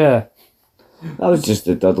 Yeah. Yeah. That was just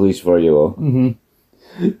the Dudleys for you all.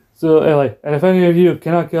 Mm-hmm. So, anyway, and if any of you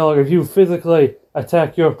cannot kill, or if you physically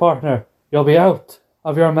attack your partner, you'll be out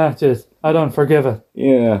of your matches at Unforgiven.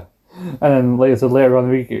 Yeah. And then, like I said, later on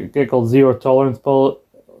in the week, it get called Zero Tolerance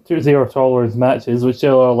matches, which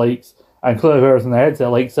Taylor likes, and clearly whoever's in the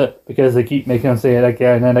headset likes it, because they keep making him say it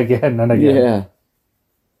again and again and again.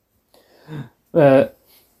 Yeah.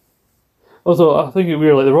 Also, I think it's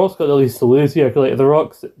weird, like, The Rock's got the least to lose here, because like, The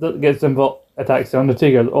Rock gets involved, attacks The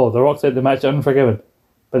Undertaker, The Rock said the match at Unforgiven.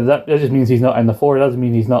 But that just means he's not in the 4, it doesn't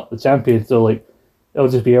mean he's not the champion, so like, it'll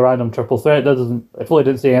just be a random triple threat. I fully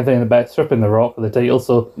didn't say anything about stripping The Rock of the title,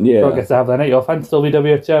 so The Rock gets to have the night off and still be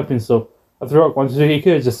WWF champion, so if The Rock wanted to, he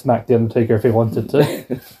could have just smacked The Undertaker if he wanted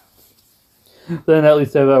to. Then at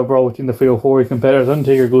least have a brawl between the 304 competitors.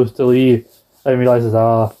 Undertaker goes to leave and realises,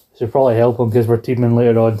 should probably help him because we're teaming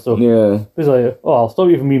later on, so he's like, I'll stop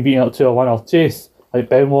you from me beating up 2-on-1, I'll chase like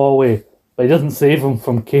Benoit away, but he doesn't save him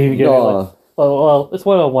from Kane getting like, well, it's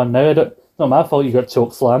 1-on-1 now. It's not my fault you got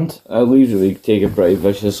choke slammed. I usually take a pretty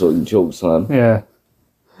vicious looking choke slam. Yeah.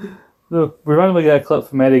 So we randomly get a clip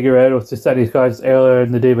from Eddie Guerrero just sitting in his car just earlier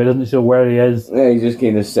in the day, but it doesn't show where he is. Yeah, he's just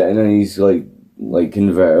kind of sitting in his like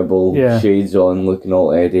convertible shades on, looking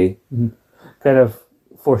all Eddie. Mm-hmm. Kind of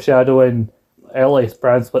foreshadowing LA's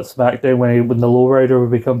brand split SmackDown when the lowrider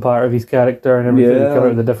would become part of his character and everything. He'd come out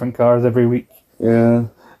with the different cars every week. Yeah.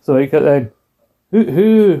 So then.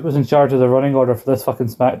 Who was in charge of the running order for this fucking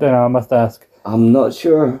SmackDown, I must ask? I'm not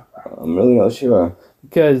sure. I'm really not sure.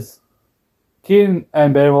 Because Kane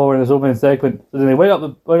and Benoit were in this opening segment, so then they went up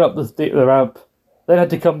the ramp, then had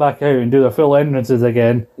to come back out and do their full entrances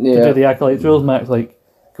again to do the Acolytes rules match. Like,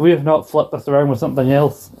 could we have not flipped this around with something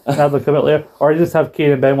else and have them come out later? Or just have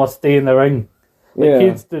Kane and Benoit stay in the ring? Like,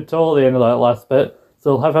 Kane stood tall at the end of that last bit,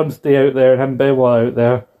 so have him stay out there and have Benoit out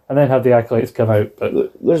there. And then have the Acolytes come out.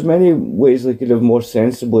 But there's many ways they could have more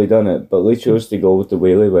sensibly done it, but they chose to go with the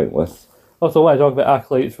way they went with. Also, when I talk about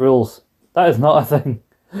Acolytes rules, that is not a thing.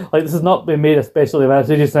 Like, this has not been made especially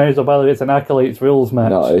advantageous now, so by the way, it's an Acolytes rules match.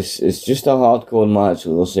 No, it's just a hardcore match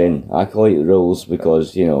that they're saying Acolyte rules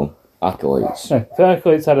because, Acolytes. Yeah, if the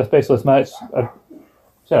Acolytes had a specialist match...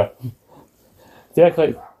 sure. The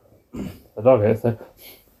Acolytes... The dog is there.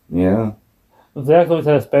 Yeah. If the Acolytes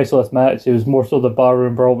had a specialist match, it was more so the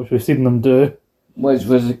barroom brawl, which we've seen them do.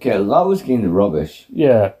 That was kind of rubbish.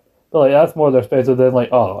 Yeah. But like that's more their special than like,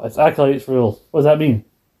 oh, it's Acolyte's rules. What does that mean?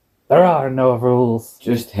 There are no rules.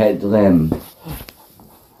 Just hit them.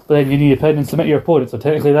 But then you need to pin and submit your opponent, so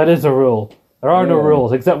technically that is a rule. There are no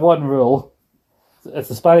rules, except one rule. It's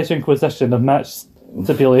the Spanish Inquisition of match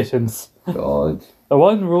stipulations. God. The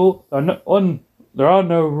one rule, there are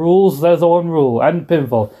no rules, there's the one rule, and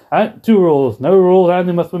pinfall. And 2 rules, no rules, and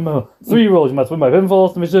you must win by 3 rules, you must win by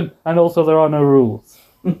pinfall, submission, and also there are no rules.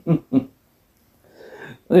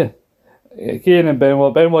 Yeah. Kane and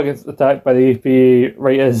Benoit. Benoit gets attacked by the APA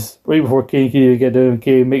right before Kane can even get down.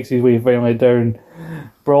 Kane makes his way finally down,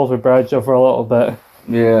 brawls with Bradshaw for a little bit.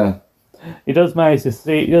 Yeah. He does manage to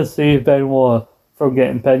save Benoit from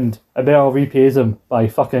getting pinned, and Benoit repays him by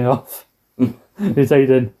fucking off.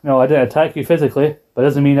 Deciding, no, I didn't attack you physically, but it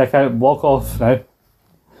doesn't mean I can't walk off now.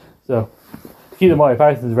 So, to keep the Monty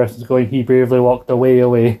Python's wrestlers going, he bravely walked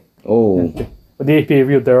away. Oh. When the APA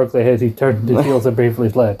reeled their ugly heads, he turned his heels and bravely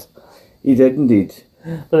fled. He did indeed.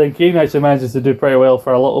 But then Kane actually manages to do pretty well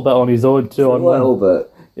for a little bit on his own too. A little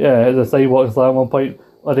bit. Yeah, as a sidewalk slam at one point.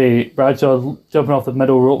 Bradshaw jumping off the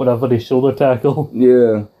middle rope with a bloody shoulder tackle.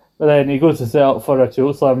 Yeah. But then he goes to set up for a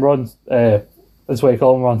choke slam. That's why I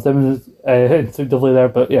call him Ron Simmons instinctively there.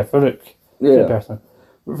 But yeah, Farouk. Yeah. Person.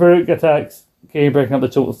 Farouk attacks Kane, breaking up the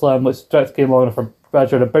choke slam, which stretches Kane long enough for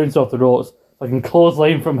Bradshaw to bounce off the ropes. Fucking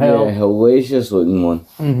clothesline from hell. Yeah, hellacious looking one.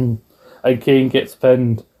 Mm-hmm. And Kane gets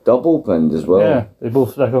pinned. Double pinned as well. Yeah, they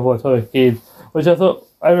both stack up on top of Kane. Which I thought,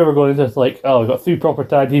 I remember going into this like, oh, we've got 3 proper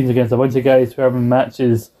tag teams against a bunch of guys who are having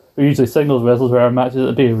matches, who are usually singles wrestlers who are having matches at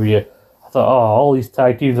the pay-per-view. I thought, oh, all these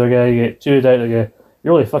tag teams are going to get chewed out. You're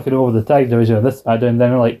really fucking over the tag division of this SmackDown. Then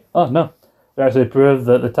they're like, oh no. They actually proved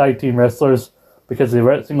that the tag team wrestlers, because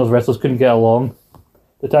the singles wrestlers couldn't get along,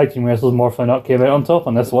 the tag team wrestlers more fun up came out on top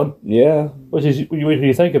on this one. Yeah. Which is, when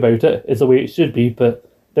you think about it, is the way it should be, but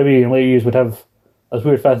WWE in later years would have this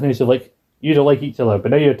weird fascination of like, you don't like each other,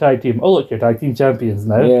 but now you're a tag team. Oh look, you're tag team champions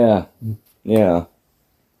now. Yeah. Yeah.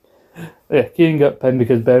 Yeah, Kane got pinned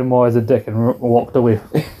because Benoit is a dick and walked away.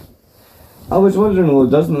 I was wondering, well,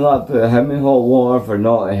 doesn't that put him in hot water for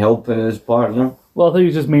not helping his partner? Well, I think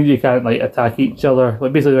it just means you can't like attack each other.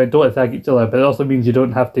 Like basically, like, don't attack each other, but it also means you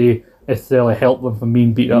don't have to necessarily help them from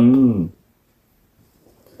being beat up. Mm.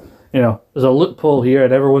 You know, there's a loophole here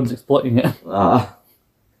and everyone's exploiting it. Ah.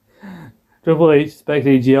 Triple H expects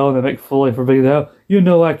AGL and Mick Foley for big deal. You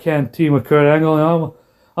know I can't team with Kurt Angle.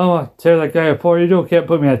 I'm gonna tear that guy apart. You can't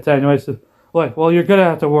put me at 10. I said, like, well, you're gonna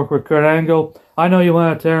have to work with Kurt Angle. I know you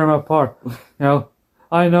want to tear him apart. You know,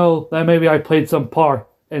 I know that maybe I played some part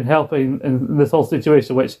in helping in this whole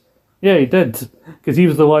situation, which, yeah, he did. Because he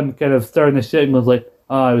was the one kind of stirring the shit and was like,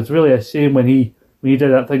 it was really a shame when he did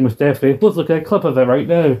that thing with Stephanie. Let's look at a clip of it right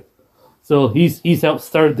now. So he's helped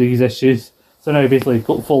stir these issues. So now he basically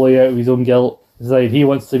got Foley out of his own guilt, decided he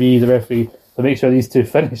wants to be the referee to make sure these two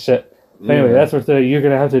finish it. But anyway, that's what you're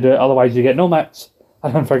going to have to do it, otherwise you get no match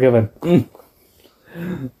at Unforgiven.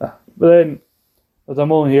 But then, there's a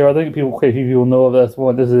moment here, I think quite a few people know of this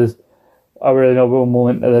one. This is a really notable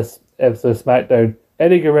moment of this episode of SmackDown.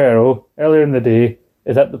 Eddie Guerrero, earlier in the day,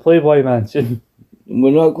 is at the Playboy mansion.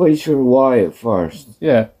 We're not quite sure why at first.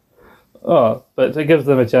 Yeah. But it gives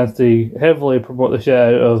them a chance to heavily promote the shit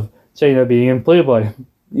out of China being in Playboy.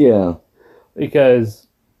 Yeah. Because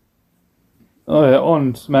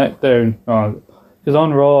on SmackDown, because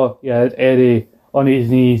on Raw, you had Eddie on his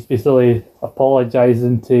knees basically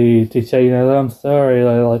apologising to China. I'm sorry,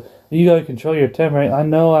 like you gotta control your temper. Right? I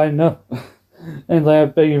know. And like, I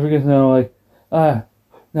beg you forgive me, like, no,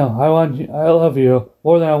 I want you, I love you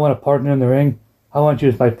more than I want a partner in the ring. I want you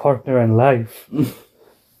as my partner in life.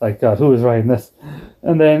 Like, God, who was writing this?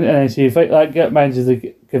 And then she manages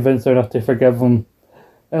to convince her enough to forgive him.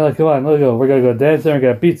 And like, come on, let's go. We're gonna go dancing. We're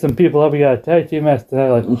gonna beat some people up. We got a tag team match tonight.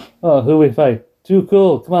 Like, who we fight? Too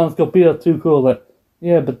Cool. Come on, let's go beat up Too Cool. Like,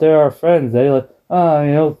 yeah, but they're our friends. Eh? Like,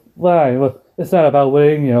 fine. Well, it's not about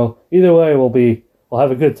winning. Either way, we'll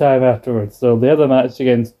have a good time afterwards. So the other match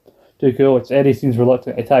against Too Cool, which Eddie seems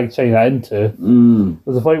reluctant to tag China into,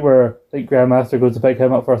 there's a fight where I think Grandmaster goes to pick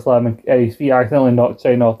him up for a slam, and Eddie's feet accidentally knock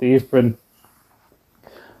China off the apron.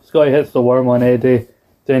 Scotty hits the worm on Eddie.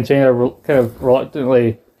 Then China kind of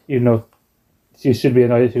reluctantly, she should be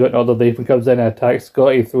annoyed that she got knocked off the apron, comes in and attacks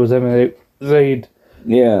Scotty, throws him outside.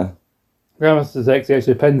 Yeah. Grandmaster Sexy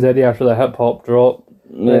actually pins Eddie after the hip hop drop.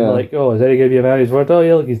 Yeah. Then like, is Eddie give you a man his word? Oh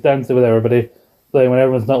yeah, look, he's dancing with everybody. Then when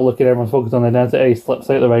everyone's not looking, everyone's focused on the dance, Eddie slips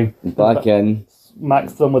out the ring. Back in.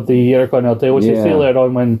 Smacks them with the Intercontinental title, which you see later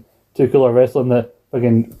on when Too Cool are wrestling that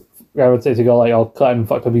fucking Grandmaster Sexy got like all cut and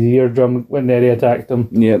fucked up his eardrum when Eddie attacked him.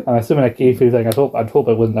 Yep. I'm assuming a kayfabe thing. I'd hope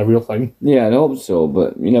it wasn't a real thing. Yeah, I hope so,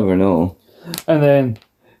 but you never know. And then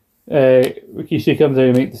Rikishi comes out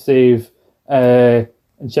to make the save, and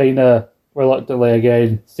China reluctantly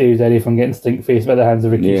again saves Eddie from getting stink faced by the hands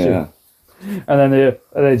of Rikishi. Yeah. And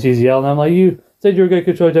then she's yelling, I'm like, you said you were going to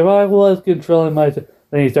control Jim. I was controlling my...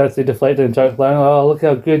 Then he starts to deflect and starts lying, oh, look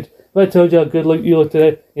how good... I told you how good you look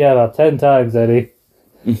today. Yeah, about 10 times, Eddie.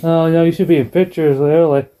 Oh, no, you should be in pictures.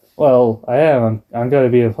 Like, well, I am. I'm going to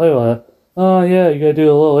be in Playboy. Oh, yeah, you got to do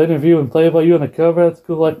a little interview in Playboy. You on the cover? That's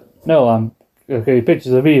cool. Like, no, I'm okay.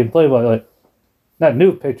 Pictures of me in Playboy. Like, not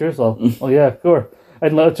new pictures. Well, yeah, of course.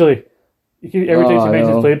 And literally, every time she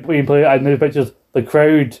mentions Playboy, I new pictures. The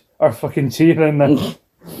crowd are fucking cheering.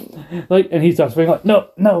 Like, and he starts being like,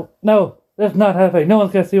 no, that's not happening. No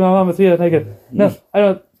one's gonna see my mama see it naked. No, I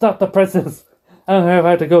don't. Stop the princess. I don't know if I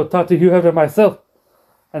have to go talk to whoever myself.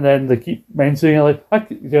 And then they keep mentioning it, like,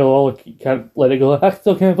 can't let it go. I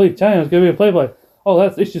still can't believe China's going to be a Playboy. Oh,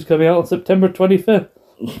 that's issues coming out on September 25th.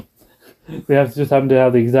 We have to just happen to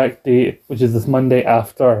have the exact date, which is this Monday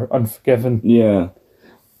after Unforgiven. Yeah.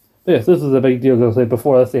 But yes, this was a big deal, because like,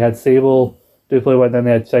 before this they had Sable do Playboy, then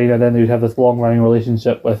they had China, then they'd have this long-running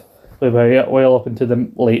relationship with Playboy well up into the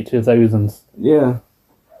late 2000s. Yeah.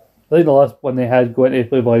 I think the last one they had going to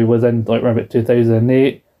Playboy was in like around about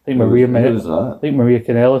 2008. I think Maria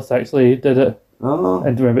Kanellis actually did it. Oh.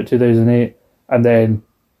 In around about 2008. And then,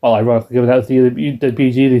 well, ironically, given that the year they did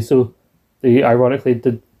PG, they ironically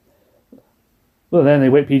did. Well, then they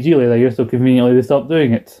went PG later that year, so conveniently they stopped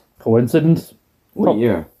doing it. Coincidence? What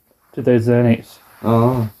year? 2008.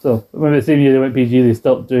 Oh. So, when the same year they went PG, they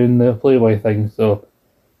stopped doing the Playboy thing, so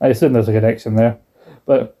I assume there's a connection there.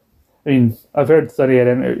 But, I mean, I've heard Sunny in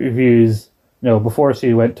interviews, before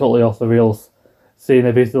she went totally off the rails, saying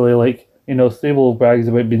that basically, like, Sable brags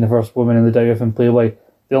about being the first woman in the WF in Playboy.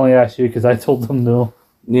 They only asked you because I told them no.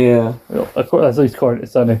 Yeah. Well, of course, that's at least according to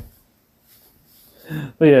Sunny.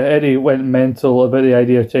 But yeah, Eddie went mental about the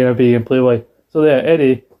idea of China being in Playboy. So yeah,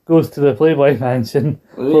 Eddie goes to the Playboy mansion,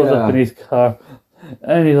 pulls up in his car,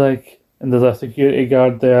 and he's like, and there's a security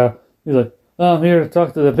guard there. He's like, oh, I'm here to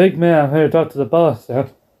talk to the big man. I'm here to talk to the boss. So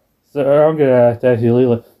I'm gonna ask you,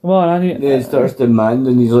 Leela. Come on, I need. Yeah, he starts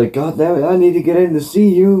demanding. He's like, God damn it, I need to get in to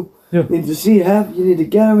see you. Yeah. Need to see him. You need to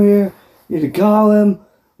get him here. You need to call him.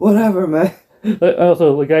 Whatever, man.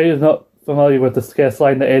 Also, the guy who's not familiar with the sketch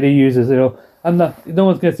line that Eddie uses, I'm not. No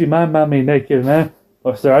one's gonna see my mommy naked, man.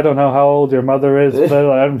 Oh, sir, I don't know how old your mother is, but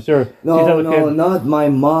I'm sure. No, not my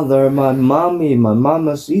mother, my mommy, my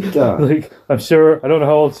mamacita. Like, I'm sure. I don't know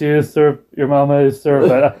how old she is, sir. Your mama is, sir,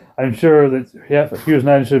 but I'm sure that he was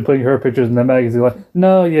mentioned putting her pictures in the magazine. Like,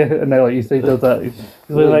 no, yeah, and then like you say, does that? He's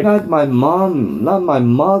like, not my mom, not my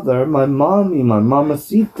mother, my mommy, my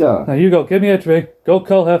mamacita. Now you go, give me a drink. Go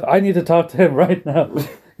call him. I need to talk to him right now.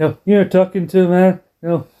 You're talking to man.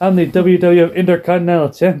 I'm the WWF Intercontinental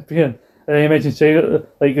Champion. And then he mentions China.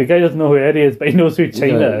 Like, the guy doesn't know who Eddie is, but he knows who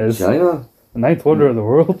China is. China? The ninth wonder of the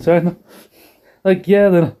world, China. Like, yeah,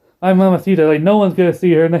 then I'm Mamacita. Like, no one's going to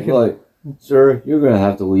see her naked. Like, sir, you're going to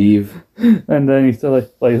have to leave. And then he's still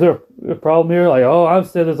like, is there a problem here? Like, oh, I've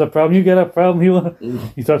said there's a problem. You get a problem.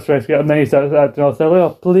 He starts trying to get, and then he starts acting all silly.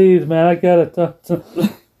 Oh, please, man, I got to talk to.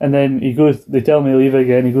 And then he goes, they tell me to leave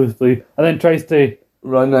again. He goes to leave. And then tries to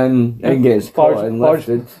run in and gets caught and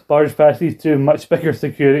lifted. Barge past these two much bigger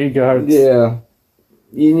security guards. Yeah.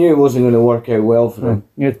 You knew it wasn't going to work out well for him.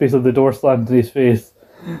 Yeah, it's basically the door slammed in his face.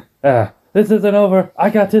 This isn't over. I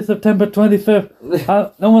got to September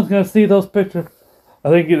 25th. No one's going to see those pictures. I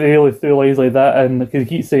think they only threw lines like that, and because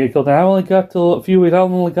he keeps saying it, I only got till a few weeks, I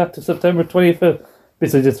only got to September 25th.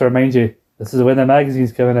 Basically just to remind you, this is when the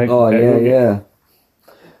magazine's coming out. Oh, yeah.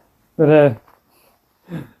 But,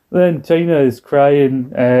 then China is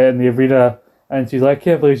crying in the arena, and she's like, I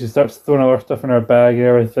can't believe she starts throwing all her stuff in her bag and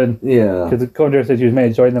everything. Yeah. Because the commentator said she was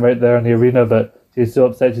meant to join them out there in the arena, but she was so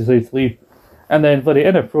upset she decided to leave. And then for the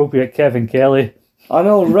inappropriate Kevin Kelly. I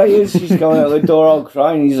know, right as she's going out the door all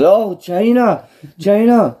crying, he's China,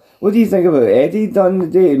 what do you think about Eddie done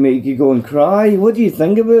today to make you go and cry? What do you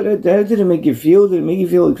think about it? How did it make you feel? Did it make you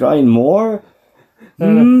feel like crying more?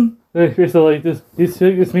 Basically, this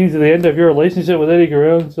means the end of your relationship with Eddie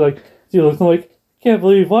Guerrero. She looks like, can't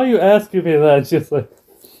believe, why are you asking me that? She's like,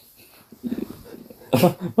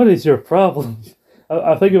 what is your problem?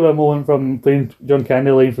 I think of a moment from playing John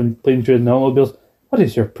Candyline from Playing Train Automobiles. What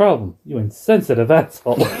is your problem, you insensitive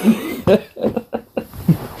asshole?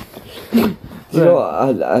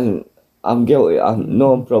 I'm guilty.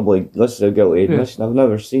 I'm probably listed a guilty admission. I've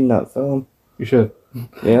never seen that film. You should.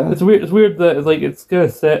 Yeah. It's weird that it's gonna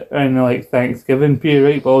set in Thanksgiving period,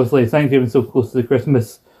 right? But obviously Thanksgiving's so close to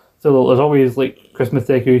Christmas, so there's always Christmas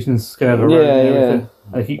decorations kind of around and everything.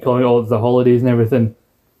 And I keep calling it all the holidays and everything.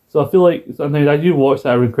 So I feel like sometimes I do watch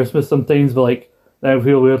that around Christmas sometimes, but like then I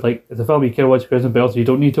feel weird. Like it's a film you can watch at Christmas, but also you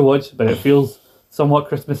don't need to watch. But it feels somewhat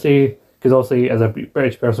Christmassy because obviously as a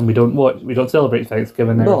British person we don't celebrate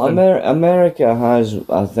Thanksgiving. No, America has,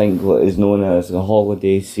 I think, what is known as the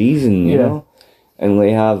holiday season. You know, and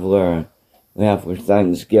they have their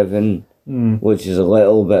Thanksgiving. Which is a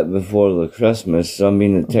little bit before the Christmas. So, I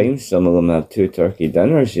mean, at times some of them have 2 turkey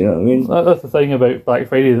dinners, you know what I mean? That's the thing about Black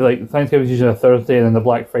Friday. Like, Thanksgiving is usually a Thursday and then the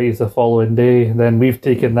Black Friday is the following day. And then we've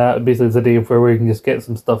taken that basically as a day where we can just get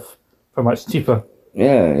some stuff for much cheaper.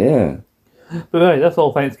 Yeah. But right, that's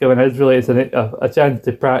all Thanksgiving is really. It's a chance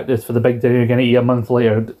to practice for the big dinner you're going to eat a month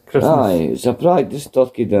later, Christmas. Aye, it's a practice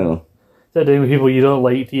turkey dinner. Sit down with people you don't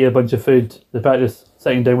like to eat a bunch of food. The practice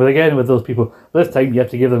sitting down with those people. But this time you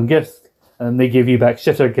have to give them gifts. And they give you back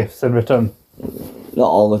shitter gifts in return. Not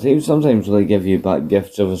all the time. Sometimes they give you back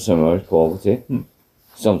gifts of a similar quality.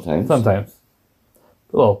 Sometimes.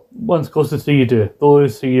 Well, ones closest to you do.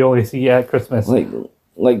 Those who you only see at Christmas.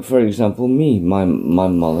 Like for example, me, my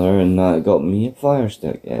mother and that got me a Fire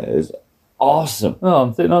Stick. Yeah, it is awesome. No,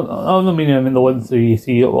 I'm saying, I mean the ones who you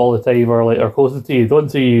see all the time or like are closest to you. The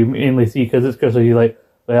ones who you mainly see because it's Christmas. You're like,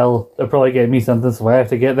 well, they're probably getting me something, so I have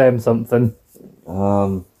to get them something.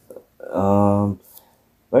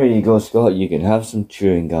 There you go, Scott. You can have some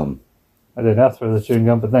chewing gum. I didn't ask for the chewing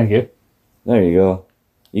gum, but thank you. There you go.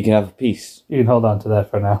 You can have a piece. You can hold on to that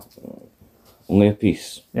for now. Only a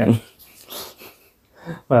piece. Yeah.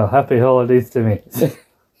 Well, happy holidays to me.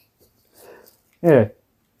 Yeah.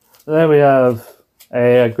 Then we have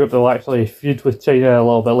a group that will actually feud with China a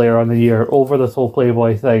little bit later on in the year over this whole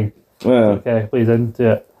Playboy thing. Yeah. Okay, please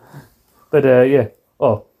into it. But yeah.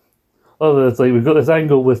 It's like we've got this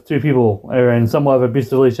angle with 2 people who are in somewhat of an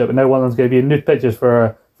abusive relationship, and now one of them's going to be in nude pictures for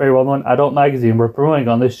a very well-known adult magazine we're promoting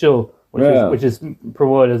on this show, which is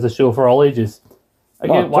promoted as a show for all ages.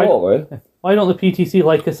 Again, why don't the PTC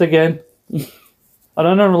like us again? And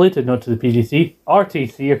on a related note to the PTC,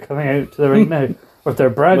 RTC are coming out to the ring now with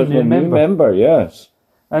their brand new member. Yes.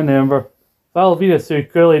 And remember, Val Venus, who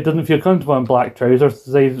clearly doesn't feel comfortable in black trousers,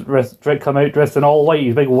 they come out dressed in all white,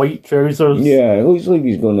 his big white trousers. Yeah, it looks like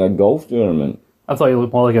he's going to a golf tournament. I thought he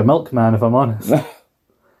looked more like a milkman, if I'm honest.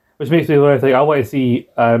 Which makes me think I want to see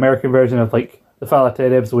an American version of like the Fala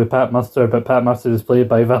Ted episode with Pat Mustard, but Pat Mustard is played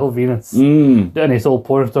by Val Venus. And his old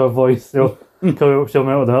porn star voice, coming up, showing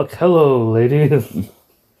out with the milk. Hello, ladies.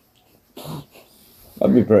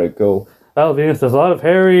 That'd be pretty cool. Val Venus, there's a lot of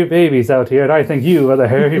hairy babies out here, and I think you are the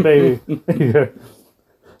hairy baby.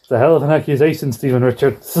 It's a hell of an accusation, Stephen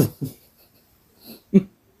Richards.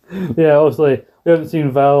 Yeah, obviously, we haven't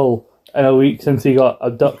seen Val in a week since he got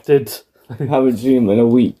abducted. Haven't seen him in a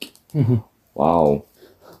week. Wow.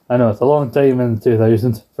 I know, it's a long time in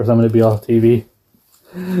 2000 for someone to be off TV.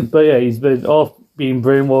 But yeah, he's been off being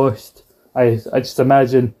brainwashed. I just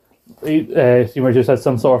imagine Stephen Richards had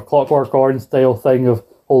some sort of Clockwork Orange style thing of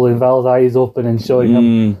holding Val's eyes open and showing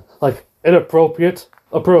him like inappropriate.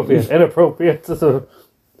 So,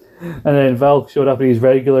 and then Val showed up in his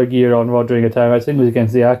regular gear on Raw during a time. I think it was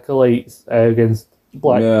against the Acolytes, against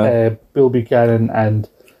Bill Buchanan and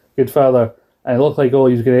Goodfather, and it looked like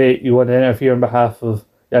you want to interfere on behalf of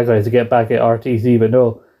the Acolytes to get back at RTC, but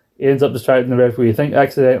no, he ends up distracting the referee. I think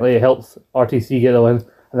accidentally it helps RTC get the win,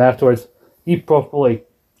 and afterwards he properly,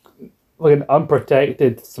 like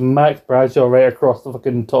unprotected, smacks Bradshaw right across the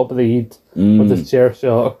fucking top of the head with his chair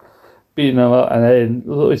shot, beating him up, and then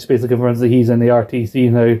which basically confirms that he's in the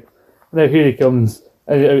RTC now. Now here he comes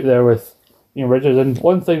out there with Richards, and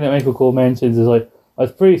one thing that Michael Cole mentions is like,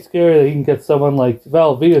 it's pretty scary that he can get someone like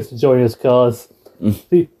Val Venus to join his cause,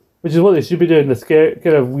 which is what they should be doing. The scare,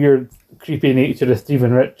 kind of weird, creepy nature of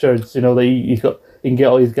Stephen Richards, that he can get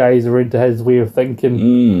all these guys around to his way of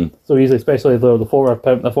thinking. So he's especially the former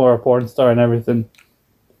pimp, the former porn star and everything.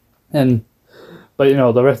 But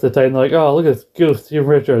the rest of the time they're like, oh, look at this ghost Stephen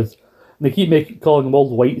Richards. And they keep calling him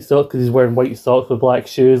old white socks because he's wearing white socks with black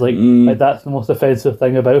shoes. Like that's the most offensive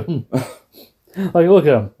thing about him. Like, look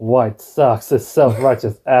at him, white socks, this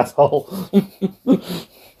self-righteous asshole.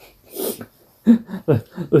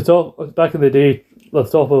 the top, back in the day, the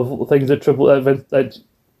top of things that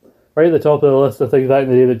right at the top of the list of things back in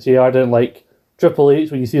the day that JR didn't like, Triple H,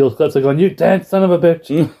 when you see those clips, are going, you dead son of a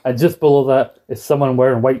bitch. And just below that is someone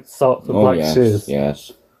wearing white socks with black shoes.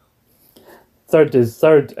 Yes. Third is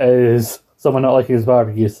someone not liking his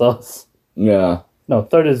barbecue sauce. Yeah. No,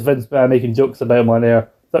 third is Vince McMahon making jokes about him on air.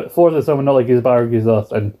 Fourth is someone not liking his barbecue sauce.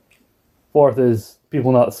 And fourth is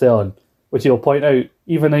people not selling, which he'll point out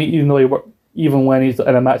even when he's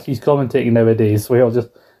in a match he's commentating nowadays, where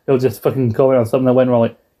he'll just fucking comment on something that went wrong.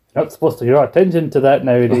 Like, you're not supposed to draw attention to that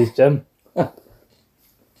nowadays, Jim.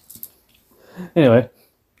 Anyway,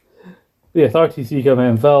 yes, RTC come in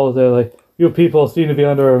and Val, they're like, you people seem to be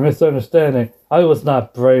under a misunderstanding. I was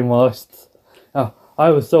not brainwashed. I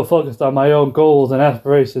was so focused on my own goals and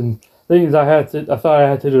aspirations, things I thought I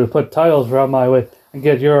had to do to put titles around my way and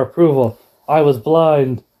get your approval. I was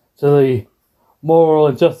blind to the moral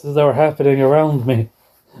injustices that were happening around me.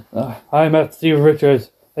 I met Steve Richards.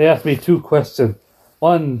 They asked me 2 questions.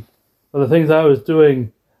 One, were the things I was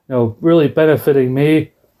doing, really benefiting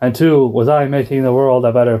me? And 2, was I making the world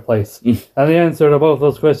a better place? And the answer to both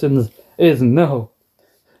those questions is no.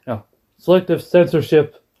 Selective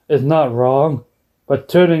censorship is not wrong, but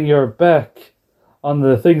turning your back on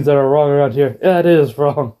the things that are wrong around here, that is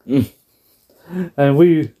wrong. And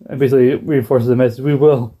we basically reinforces the message. We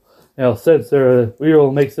will, censor. We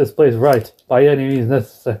will make this place right by any means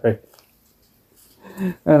necessary.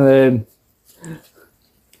 And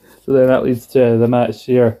so then that leads to the match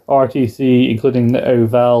here. RTC, including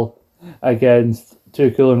Val, against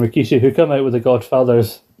Too Cool and Rikishi, who come out with the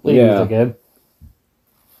Godfather's ladies again.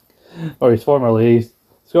 Or his former ladies.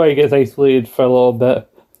 Scotty gets isolated for a little bit.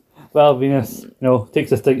 Val Venus,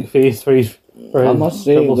 takes a stink face for his I must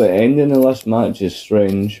say, the ending of this match is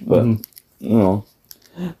strange, but,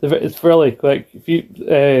 It's fairly quick. If you,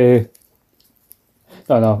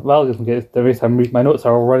 No, Val doesn't get the race. My notes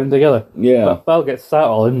are all running together. Yeah. But Val gets sat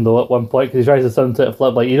all in, though, at one point, because he tries to sunset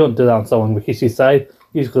flip. Like, you don't do that on someone with Rikishi's side.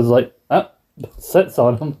 He just goes like, sits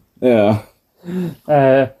on him. Yeah. And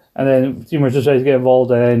then Teamer just tries to get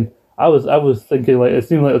involved, and then I was thinking, like, it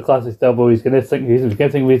seemed like the classic style, but he's going to think he's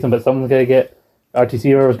getting with him, but someone's going to get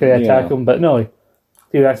RTC or was going to attack him, but no,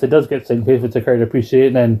 he actually does get sync face, which I kind of appreciate,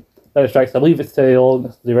 and then that distracts, I believe it's Teddy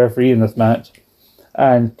Long, the referee in this match,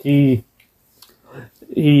 and he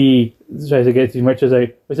tries to get Team Richards out,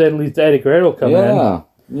 which then leads to Eddie Guerrero coming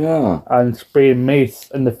in, and spraying mace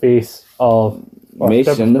in the face of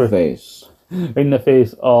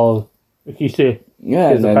Rikishi.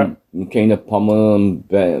 Yeah, and then kind of pummeling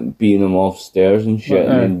him, beating him off stairs and shit,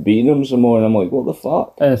 and then beating him some more, and I'm like, what the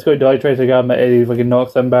fuck? And Scotty Dolly tries to grab him, Eddie fucking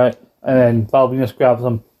knocks him back, and then Val Venus grabs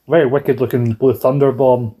him. Very wicked looking blue thunder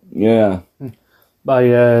bomb. Yeah.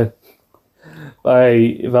 By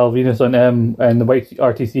Val Venus on M, and the white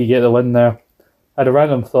RTC get the win there. I had a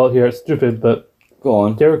random thought here, it's stupid, but go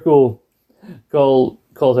on. Jericho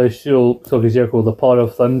calls his show, so Jericho, the Pot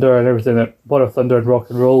of Thunder and everything, Pot of Thunder and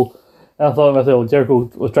Rock and Roll. And I thought to myself,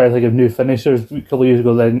 Jericho was trying to think of new finishers a couple of years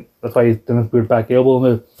ago, then that's why he's done this weird back elbow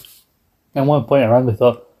move. And one point I randomly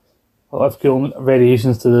thought, that's cool,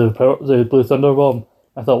 variations to the Blue Thunder Bomb.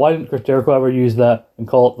 I thought, why didn't Chris Jericho ever use that and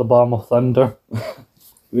call it the Bomb of Thunder?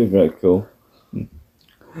 Be very cool.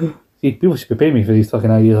 See, people should be paying me for these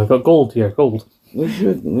fucking ideas. I've got gold here, gold. We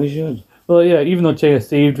should. Well, yeah, even though China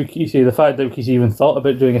saved Rikishi, the fact that Rikishi even thought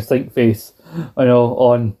about doing a stink face,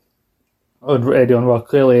 on Eddie on Raw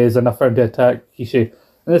clearly is enough for him to attack Rikishi.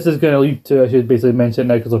 And this is going to lead to, I should basically mention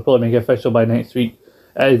now because we'll probably make it official by next week,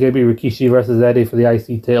 it's going to be Rikishi versus Eddie for the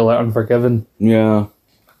IC title at Unforgiven. Yeah.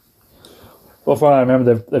 Well, from what I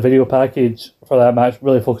remember, the video package for that match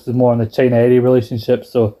really focuses more on the China-Eddie relationship,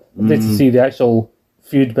 so it's nice to see the actual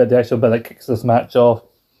feud bit, the actual bit that kicks this match off.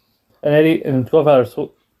 And Eddie and Godfather's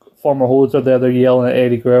former holds are there, they're yelling at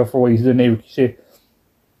Eddie Guerrero for what he's doing to Rikishi.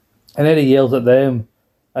 And Eddie yells at them.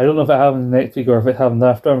 I don't know if it happens next week or if it happens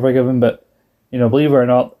after Unforgiven, but, believe it or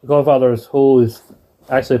not, Godfather's hoes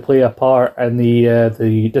actually play a part in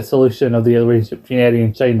the dissolution of the relationship between Eddie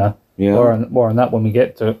and China. Yeah. More on that when we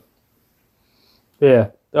get to it.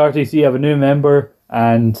 Yeah, the RTC have a new member,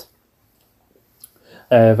 and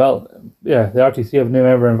the RTC have a new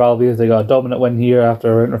member in Val Venus. They got a dominant win here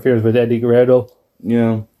after interference with Eddie Guerrero.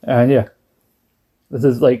 Yeah. And this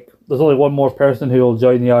is like, there's only one more person who will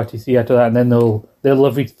join the RTC after that, and then they'll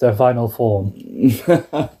have reached their final form.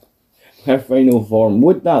 Their final form.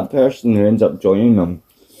 Would that person who ends up joining them,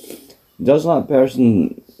 does that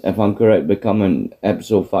person, if I'm correct, become an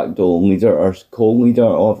ipso facto leader or co-leader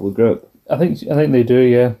of the group? I think they do,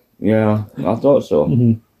 yeah. Yeah, I thought so.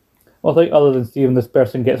 Mm-hmm. Well, I think other than Steven, this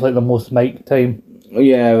person gets like the most mic time.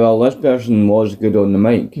 Yeah, well, this person was good on the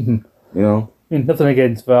mic. I mean, nothing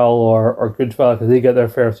against Val or Goodfellas, because they get their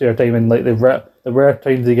fair share of time, and like the rare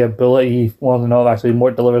times they get Bullet, he more than not actually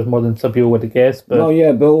delivers more than some people would have guessed. But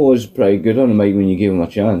yeah, Bullet was pretty good on the mic when you gave him a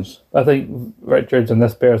chance. I think Richards and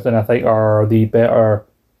this person, are the better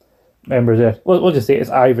members there. We'll just say it's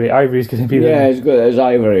Ivory. Ivory's going to be there. Yeah, it's good. It's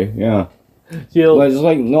Ivory, yeah. But it's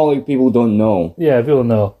like, not like people don't know. Yeah, people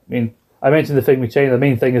know. I mean, I mentioned the thing with China. The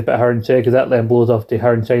main thing is about her and China, because that then blows off to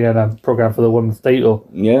her and China in a program for the women's title.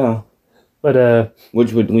 Yeah. But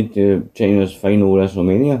which would lead to China's final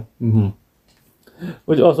WrestleMania.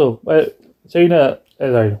 Which also, China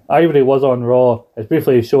Ivory was on Raw. It's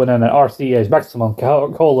briefly shown in an RC Edge Maximum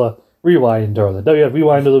Cola Rewind or the WF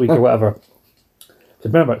Rewind of the Week or whatever.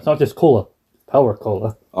 Because remember, it's not just cola, Power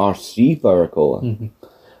Cola. RC Power Cola. Mm-hmm.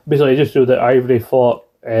 Basically, it just showed that Ivory fought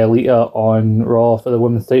Lita on Raw for the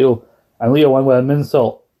women's title, and Lita won with a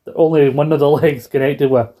moonsault. Only one of the legs connected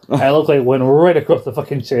with, and it looked like it went right across the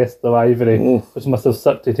fucking chest of Ivory, which must have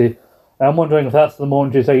sucked it. And I'm wondering if that's the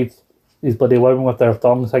moment she decides these bloody women with their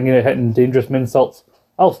thongs hanging out hitting dangerous moonsaults.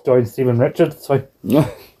 I'll join Steven Richards, it's fine.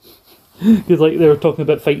 Because like they were talking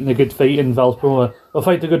about fighting a good fight in Val's promo. We'll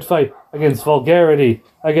fight a good fight against vulgarity,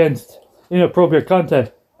 against inappropriate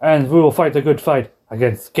content, and we will fight a good fight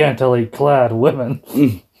against scantily clad women.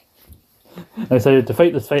 I decided to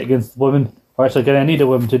fight this fight against women. We're actually going to need a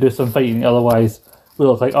woman to do some fighting, otherwise we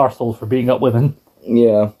look like arseholes for beating up women.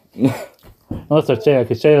 Yeah. Unless they're China,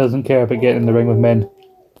 because China doesn't care about getting in the ring with men.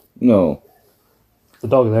 No. The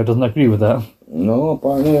dog there doesn't agree with that. No,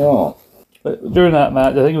 apparently not. But during that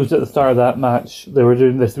match, I think it was at the start of that match, they were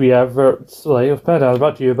doing this wee adverts, like, it was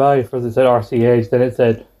brought to you by, first it said RC Edge, then it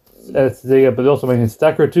said, it's Sega, but they also mentioned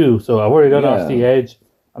Stacker 2, so I've already done RC Edge.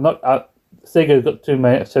 Sega's got too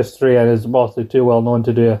much history and is mostly too well known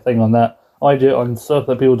to do a thing on that. I do it on stuff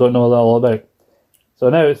that people don't know that all about. So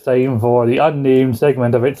now it's time for the unnamed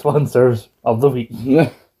segment of its sponsors of the week.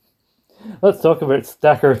 Let's talk about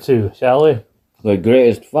Stacker 2, shall we? The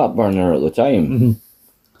greatest fat burner at the time. Mm-hmm.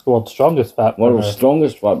 The world's strongest fat burner. World's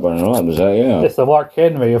strongest fat burner, that was it, yeah. It's the Mark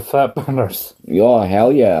Henry of fat burners. Yeah,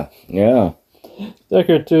 hell yeah. Yeah.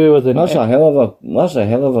 Stacker 2 was that's a hell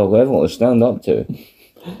of a level to stand up to.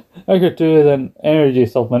 Stacker 2 is an energy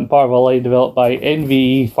supplement, part of a line developed by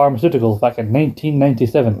NVE Pharmaceuticals back in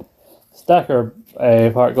 1997. Stacker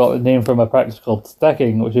part got the name from a practice called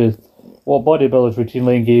stacking, which is what bodybuilders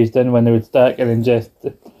routinely engaged in when they would stack and ingest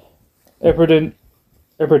Iperdune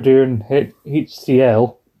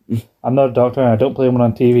HCl. I'm not a doctor and I don't play one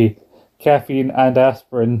on TV. Caffeine and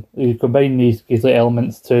aspirin. You combine these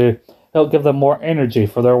elements to help give them more energy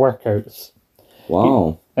for their workouts.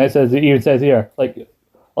 Wow. And it even says here, like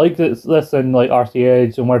this and like RC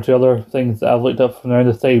Edge and one or two other things that I've looked up from around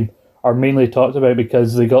this time are mainly talked about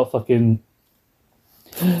because they got fucking.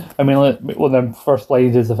 I mean, one of their first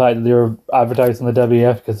lines is the fact that they were advertising the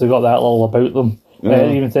WF because they got that little about them. Yeah.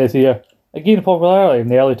 It even says here, it gained popularity in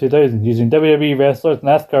the early 2000s using WWE wrestlers,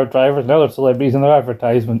 NASCAR drivers, and other celebrities in their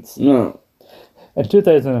advertisements. Yeah. In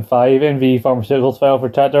 2005, NV Pharmaceuticals filed for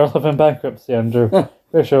Chapter 11 bankruptcy under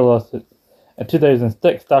pressure lawsuit. In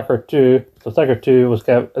 2006, Stacker 2, so Stacker 2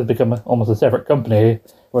 has become almost a separate company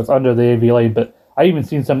where it's under the AV line, but I even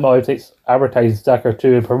seen some websites advertising Stacker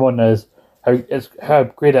 2 and promoting it as how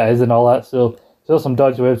great it is and all that, so there's some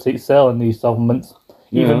dodgy websites selling these supplements,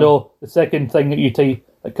 even though the second thing that you type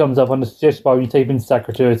that comes up on the suggestion bar when you type in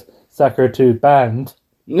Stacker 2 is Stacker 2 banned.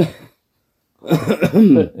 But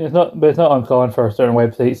it's not uncommon for certain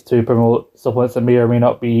websites to promote supplements that may or may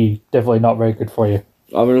not be definitely not very good for you.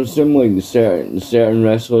 I would assume like certain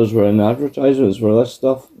wrestlers were in advertisements for this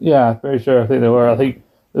stuff. Yeah, very sure. I think they were. I think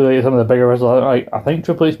like, some of the bigger wrestlers, I think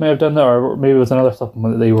Triple H may have done that, or maybe it was another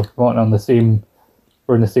supplement that they were promoting on the same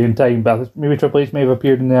time. But maybe Triple H may have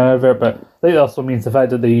appeared in the advert. But I think that also means the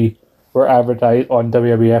fact that they were advertised on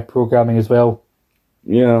WWF programming as well.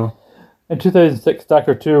 Yeah. In 2006,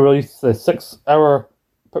 Stacker 2 released the 6-hour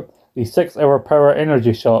Power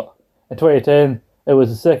Energy Shot. In 2010, it was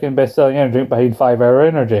the second best-selling energy drink behind 5-Hour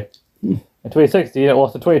Energy. In 2016, it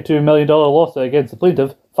lost a $22 million lawsuit against the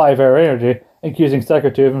plaintiff, 5-Hour Energy, accusing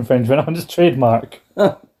Stacker 2 of infringement on his trademark.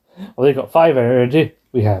 Well, they got 5-Hour Energy,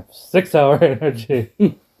 we have 6-Hour Energy.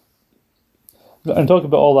 And talking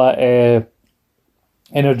about all that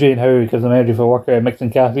energy and how it gives them energy for workout and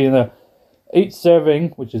mixing caffeine in there. Each serving,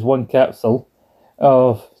 which is one capsule,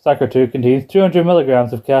 of Stacker 2 contains 200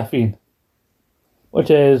 milligrams of caffeine, which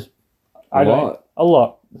is a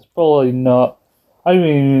lot. It's probably not. I don't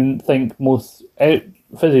even think most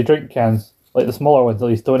fizzy drink cans, like the smaller ones at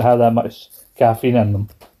least, don't have that much caffeine in them.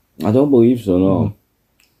 I don't believe so, no.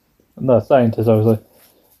 I'm not a scientist, obviously.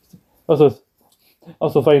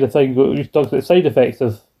 Also find a thing which talks about side effects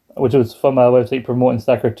of, which was from a website promoting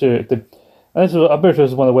Stacker 2. And this was, I'm pretty sure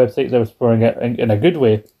this was one of the websites that was promoting it in a good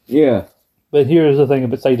way. Yeah. But here's the thing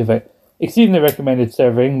about side effect. Exceeding the recommended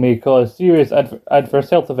serving may cause serious adverse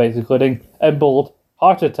health effects, including, in bold,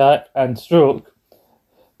 heart attack and stroke.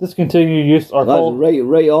 Discontinue use or call...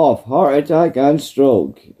 right off. Heart attack and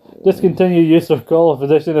stroke. Discontinue use or call a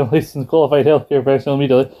physician and licensed qualified healthcare professional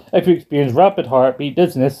immediately if you experience rapid heartbeat,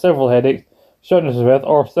 dizziness, several headaches, shortness of breath,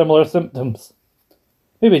 or similar symptoms.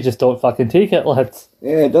 Maybe just don't fucking take it, lads.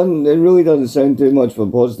 Yeah, it really doesn't sound too much of a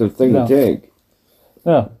positive thing to take.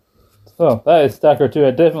 No. So that is Stacker 2.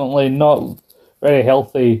 A definitely not very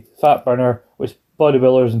healthy fat burner, which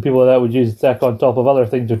bodybuilders and people like that would use to stack on top of other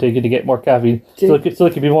things they're taking to get more caffeine, so they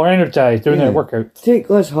can be more energized during their workout. Take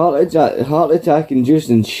less heart attack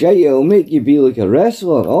inducing shit. It'll make you be like a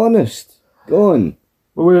wrestler. Honest, go on.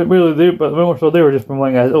 But more so they were just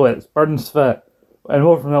promoting as, oh, it burns fat. And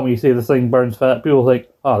more from that, when you say this thing burns fat, people think,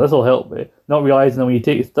 oh, this will help me. Not realising that when you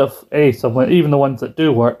take stuff, any supplement, even the ones that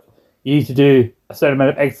do work, you need to do a certain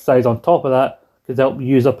amount of exercise on top of that, because they'll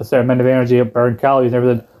use up a certain amount of energy and burn calories and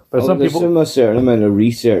everything. But there's a certain amount of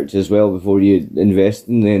research as well before you invest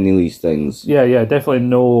in any of these things. Yeah, definitely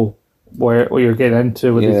know what you're getting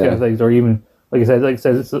into with these kind of things, or even, like I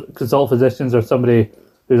said, consult physicians or somebody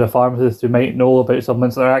who's a pharmacist who might know about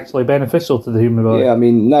supplements that are actually beneficial to the human body. Yeah, I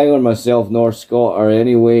mean, neither myself nor Scott are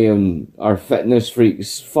anyway are fitness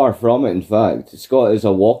freaks. Far from it, in fact. Scott is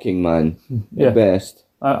a walking man, at best.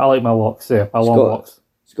 I like my walks, my long walks.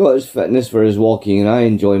 Scott is fitness for his walking, and I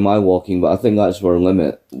enjoy my walking, but I think that's our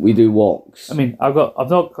limit. We do walks. I mean, I'm not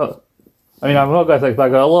got a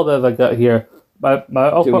little bit of a gut here.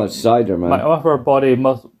 Too much cider, man. My upper body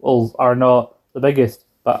muscles are not the biggest,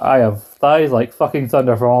 but I have thighs like fucking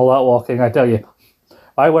thunder from all that walking, I tell you.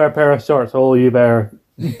 I wear a pair of shorts, oh, you better.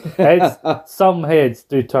 Some heads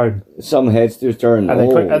do turn. Some heads do turn,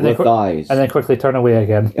 with thighs. And then quickly turn away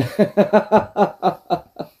again.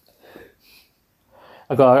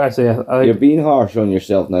 You're being harsh on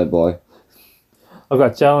yourself now, boy. I've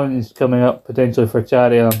got a challenge coming up potentially for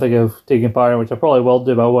charity, and I'm thinking of taking part in, which I probably will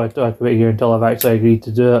do, but I won't talk about it here until I've actually agreed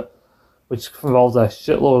to do it, which involves a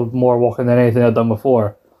shitload more walking than anything I've done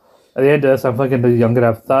before. At the end of this, I'm thinking I'm going to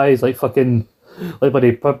have thighs like fucking, like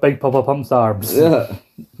big Papa Pump's arms. Yeah.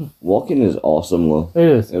 Walking is awesome, though. It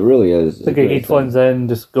is. It really is. Take your headphones in,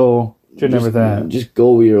 just go, tune everything out. Just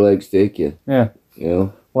go where your legs take you. Yeah. You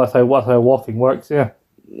know? Well, that's how walking works, yeah.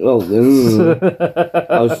 Well,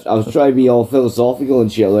 I was trying to be all philosophical and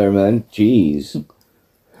shit there, man. Jeez.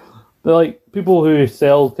 But like, people who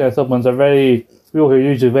sell kind of supplements are people who are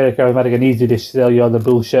usually very charismatic and easy to sell you on the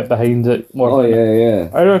bullshit behind it. Yeah.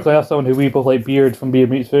 I ironically have someone who we both like, Beard from Beard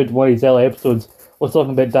Meets Food, one of his early episodes, was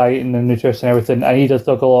talking about dieting and nutrition and everything, and he does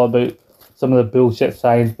talk a lot about some of the bullshit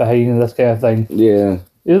science behind this kind of thing. Yeah.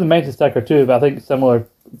 He doesn't mention Stacker too, but I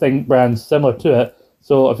think brands similar to it.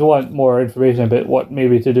 So if you want more information about what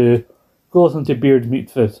maybe to do, go listen to Beard Meat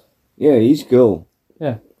Food. Yeah, he's cool.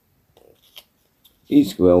 Yeah.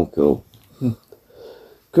 He's cool.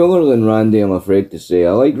 Cooler than Randy, I'm afraid to say.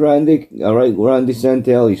 I like Randy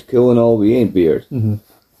Santel, he's cool and all, but he ain't Beard. Mm-hmm.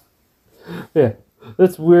 Yeah.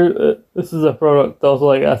 That's weird. This is a product also,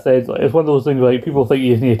 like I said, it's one of those things like people think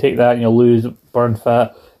you just need to take that and you'll lose, burn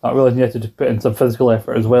fat, not realizing you have to put in some physical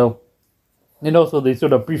effort as well. And also they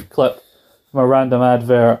sort of brief clip from a random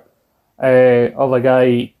advert of a fat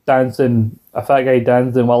guy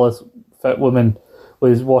dancing while this fit woman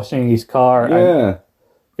was washing his car and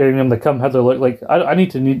getting him to come hither look like. I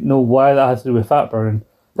need to know why that has to do with fat burning.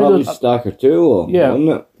 Probably Stacker 2, wasn't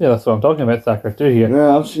it? Yeah, that's what I'm talking about, Stacker 2 here.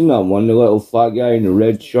 Yeah, I've seen that one, the little fat guy in the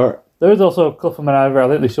red shirt. There's also a clip from an advert, I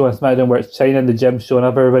think they show on SmackDown, where it's China in the gym showing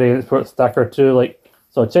up everybody and it's put Stacker 2, like,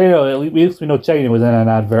 so China, at least we know China was in an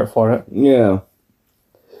advert for it. Yeah.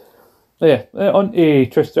 Yeah, on to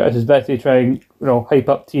Trish Stratus Betty trying, hype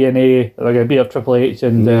up TNA. They're going to beat up Triple H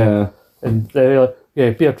and they're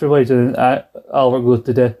like, beat up Triple H, and Albert goes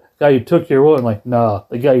to the guy who took your own. Like, nah,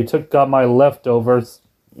 the guy who got my leftovers.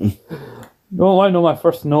 I know my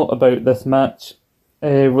first note about this match,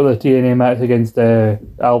 with the TNA match against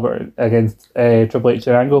Albert against Triple H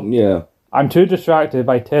and Angle. Yeah, I'm too distracted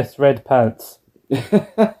by Test red pants.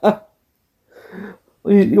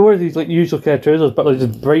 He wears these usual kind of trousers, but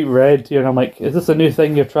just bright red here, and I'm like, is this a new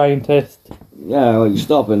thing you're trying, Test? Yeah,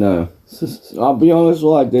 stop it now. I'll be honest,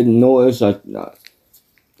 I didn't notice. I'm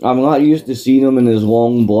not used to seeing him in his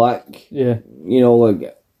long black. Yeah.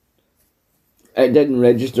 It didn't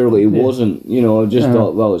register he wasn't. I just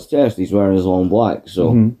thought, well, it's Test. He's wearing his long black,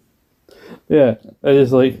 so. Mm-hmm. Yeah,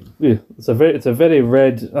 it's a very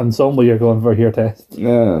red ensemble you're going for here, Test.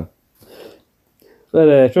 Yeah.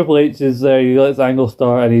 But Triple H is there, he lets Angle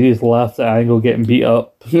start and he just laughs at Angle getting beat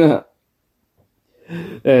up. Yeah.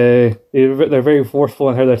 They're very forceful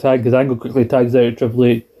in how they're tagged, because Angle quickly tags out Triple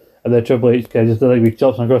H, and then Triple H kind of just does like big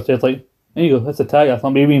chops on across the head, like, there you go, that's a tag, that's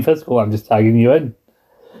not me being physical, I'm just tagging you in.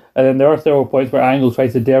 And then there are several points where Angle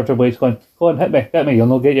tries to dare Triple H, going, go on, hit me, you'll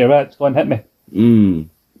not get your match, go on, hit me.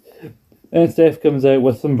 And Steph comes out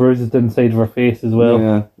with some bruises inside of her face as well.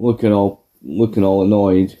 Yeah, looking all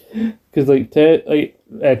annoyed. Because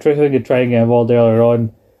Trish could try and get involved earlier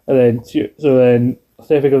on, and then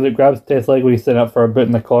Stephanie comes out, grabs Tess' leg when he's sitting up for a boot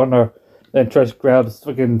in the corner, Then Trish grabs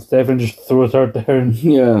fucking Steph and just throws her down.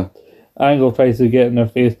 Yeah. Angle tries to get in her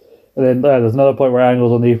face. And then there's another point where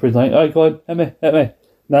Angle's on the apron like, alright, go on, hit me. And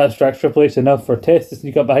that distracts Triple H enough for Test to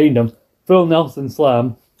sneak up behind him. Full Nelson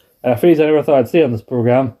slam. And a phrase I never thought I'd say on this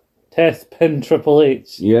program. Test pin Triple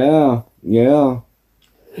H. Yeah.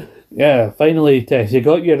 Yeah, finally, Test, you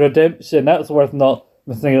got your redemption. That's worth not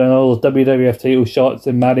missing out on all those WWF title shots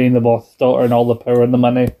and marrying the boss's daughter and all the power and the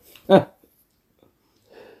money.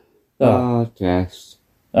 Test.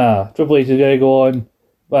 Triple H is going to go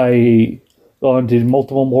on to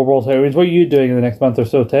multiple more world titles. What are you doing in the next month or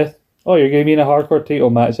so, Test? Oh, you're going to be in a hardcore title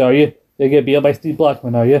match, are you? You're going to be beat up by Steve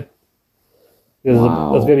Blackman, are you? Because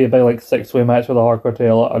there's going to be a big 6-way match with a hardcore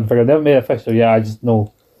title. I figured they haven't made it official yet. I just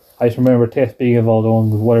remember Test being involved along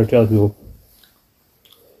with one or two other people.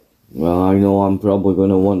 Well, I know I'm probably going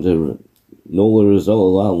to want to know the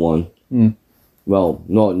result of that one. Well,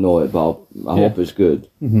 not know it, but I hope it's good.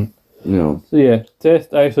 Mm-hmm. You know. So yeah,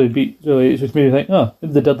 Test actually beat Triple H, which made me think,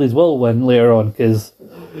 maybe the Dudleys will win later on, because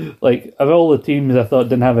of all the teams I thought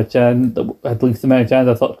didn't have a chance, at least amount of chance,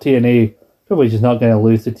 I thought TNA, Triple H is not going to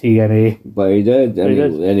lose to TNA. But he did,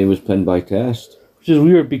 and he was pinned by Test. Which is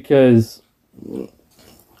weird because,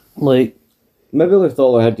 maybe they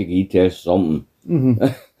thought they had to give Test something. Mm-hmm.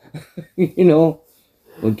 You know,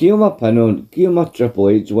 well, give him a Triple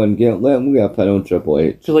H win. Let him get a pin on Triple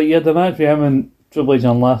H. So you had the match with him and Triple H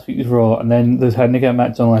on last week's Raw, and then there's handicap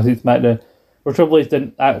match on last week's SmackDown, where Triple H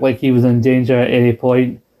didn't act like he was in danger at any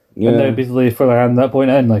point. Yeah. And now basically further hand that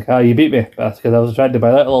point in, you beat me. That's because I was attracted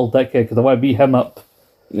by that little dickhead because I want to beat him up.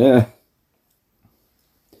 Yeah.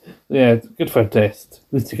 Yeah, it's good for a Test.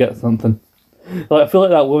 At least you get something. I feel like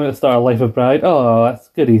that woman at the start of Life of Bride. Oh, that's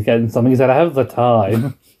good. He's getting something. He said, I have the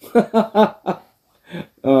time.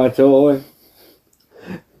 Oh, totally.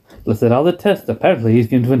 Listen, all the Tests. Apparently, he's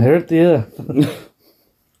going to inherit the earth.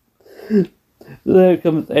 There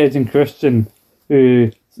comes Edge and Christian,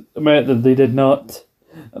 who admit that they did not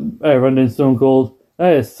run in Stone Cold.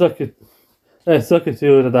 That is suckative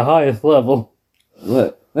at the highest level.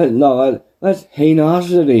 That's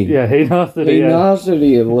hainosity. Yeah, hainosity.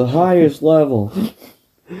 Hainosity at the highest level.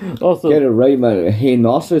 Also, get it right, man.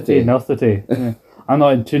 Hainosity. Hainosity. Yeah. I'm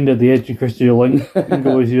not in tune to the Edge and Christian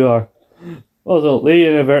lingo as you are. Also, they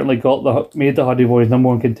inadvertently made the Hardy Boys number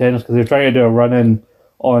one contenders because they were trying to do a run-in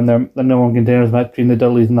on the number one contenders match between the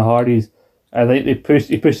Dudleys and the Hardys. I think he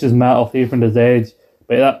pushes Matt off the apron to Edge,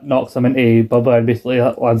 but that knocks him into Bubba and basically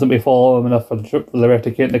lands him to follow him enough for the ref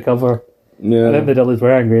to get in the cover. Yeah. And then the Dudleys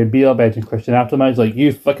were angry and beat up Edge and Christian after the match,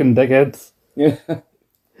 you fucking dickheads. Yeah.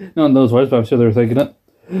 Not in those words, but I'm sure they were thinking it.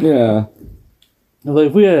 Yeah.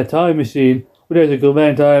 If we had a time machine, we'd have to go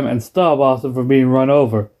back in time and stop Austin from being run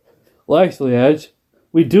over. Well, actually, Edge,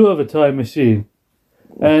 we do have a time machine.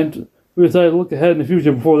 And we decided to look ahead in the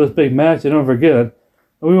future before this big match in Unforgiven.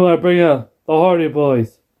 And we want to bring out the Hardy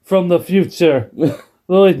Boys from the future.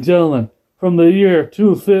 Ladies and gentlemen, from the year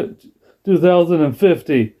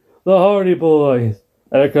 2050, the Hardy Boys.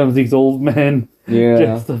 And there comes these old men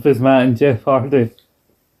dressed up as Matt and Jeff Hardy.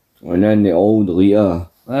 And then the old Lita.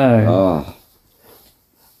 I'm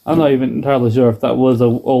not even entirely sure if that was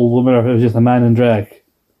an old woman or if it was just a man in drag.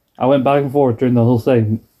 I went back and forth during the whole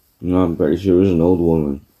segment. No, I'm pretty sure it was an old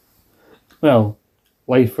woman. Well,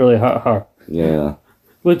 life really hurt her. Yeah.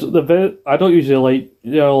 Which I don't usually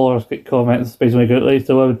all our comments, especially when I get related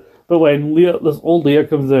to women. But when this old Leah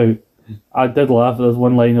comes out, I did laugh at this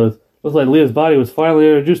one line. It was like Leah's body was finally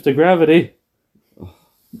reduced to gravity.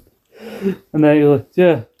 And then you're like,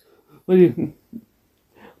 yeah, what do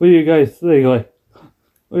you guys think?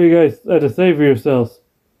 What do you guys have to say for yourselves?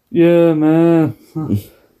 Yeah, man.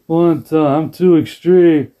 One time, I'm too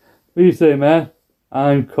extreme. What do you say, man?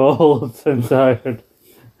 I'm cold and tired.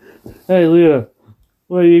 Hey, Leah,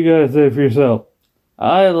 what do you guys say for yourself?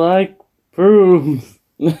 I like brooms.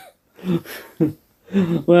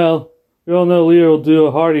 Well, we all know Leah will do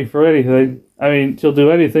a Hardy for anything. I mean, she'll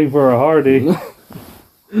do anything for a Hardy.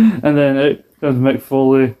 And then it comes Mick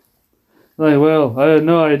Foley. Well, I had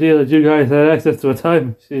no idea that you guys had access to a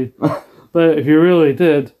time machine. But if you really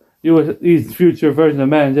did, these future versions of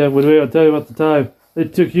Man Jeff would be able to tell you about the time they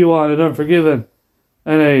took you on at Unforgiven.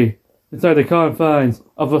 And inside the confines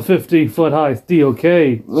of a 15-foot high steel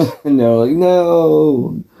cage.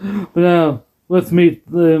 No. But now, let's meet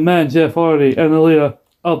the Man Jeff Hardy and the leader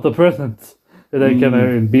of the present. And they come out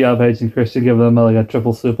and beat up Edge and Christian, give them a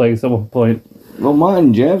triple suplex at one point. Well,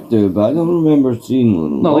 mine Jeff did, but I don't remember seeing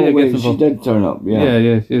one. No, wait, she did turn up,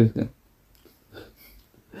 Yeah, she did.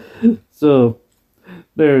 So,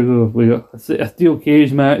 there we go. We got a steel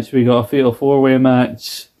cage match, we got a fatal 4-way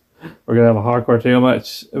match. We're going to have a hardcore tail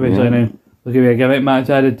match eventually now. We'll give you a gimmick match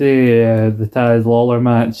out of the day, the Taz Lawler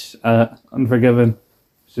match at Unforgiven,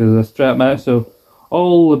 which is a strap match, so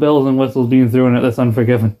all the bells and whistles being thrown at this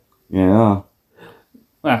Unforgiven. Yeah.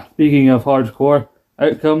 Speaking of hardcore,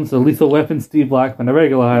 out comes the Lethal Weapon Steve Blackman, a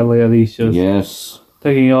regular highlight of these shows. Yes.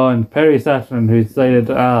 Taking on Perry Saturn, who decided,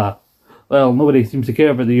 well, nobody seems to care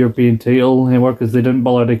about the European title anymore because they didn't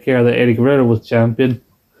bother to care that Eddie Guerrero was champion.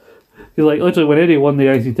 Because, like, literally, when Eddie won the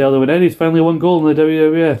IC title, when Eddie's finally won gold in the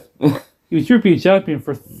WWF, he was European champion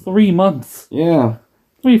for 3 months. Yeah.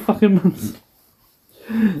 3 fucking months.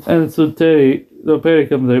 And so Perry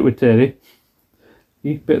comes out with Terry.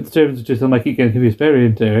 The terms just like he can confuse Perry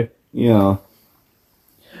and Terry. Yeah.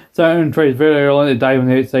 Saturn tries very early on to dive on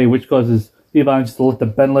the outside, which causes Steve Blackman to lift the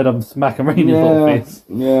bin lid up and smack him right in his little face.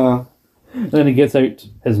 Yeah. And then he gets out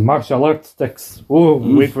his martial arts sticks. Whoa,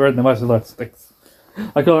 wait for it, the martial arts sticks.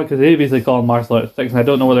 I call it because they basically call them martial arts sticks, and I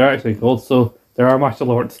don't know what they're actually called, so there are martial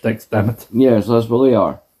arts sticks, damn it. Yes, that's what they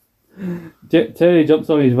are. Terry jumps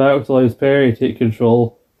on his back to allows Perry to take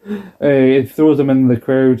control. He throws him in the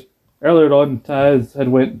crowd. Earlier on, Taz had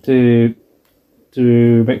went to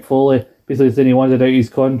Mick Foley, basically saying he wanted out his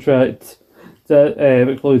contract.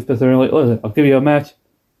 Mick Foley's pissed around like, listen, I'll give you a match,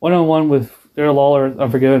 1-on-1 with Daryl Lawler,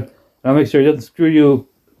 Unforgiven, and I'll make sure he doesn't screw you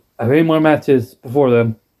have any more matches before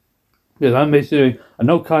then. Because I'm basically a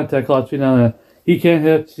no contact clause between them. He can't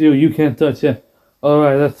touch you, you can't touch him.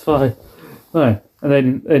 Alright, that's fine. Alright.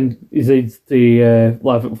 And then he says the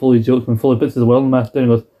laugh at Foley jokes when Foley puts his well in the match down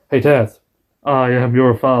and goes, hey Taz, I am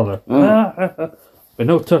your father. But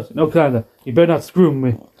no touch, no contact. You better not screw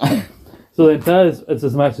me. So then Taz, as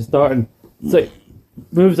this match is starting,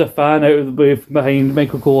 moves a fan out of the way from behind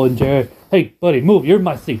Michael Cole and Jerry. Hey buddy, move, you're in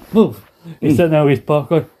my seat, move. He's sitting there with his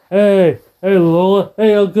popcorn. Hey Lola,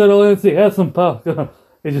 hey, how good old NC, have some popcorn.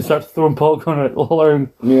 He just starts throwing popcorn at Lola and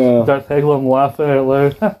starts heckling, laughing out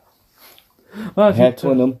loud.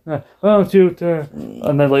 Heckling him. Why don't you turn?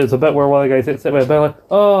 And then like, there's a bit where one of the guys sits by the bed like,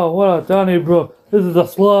 oh, what a Danny bro, this is a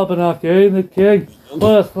slobberknocker, ain't it, king?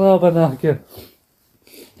 What a slobberknocker.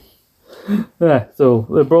 So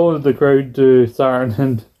they're brawling in the crowd to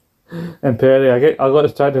Saturn and Perry. I got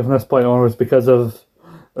distracted from this point onwards because of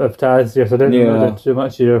Taz here, so I didn't really do too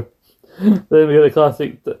much here. Then we get the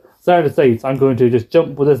classic, Saturn decides, I'm going to just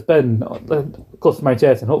jump with this bin close to my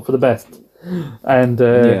chest and hope for the best. And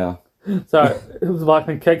so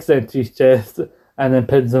Blackman kicks into his chest and then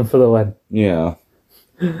pins him for the win. Yeah.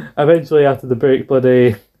 Eventually, after the break,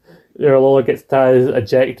 Lola gets Taz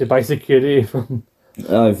ejected by security from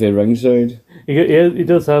the ringside. He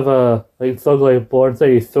does have a thug life born, so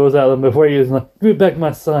he throws at them before he was like, give me back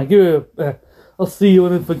my son, I'll see you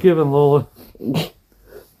in Unforgiven, Lola.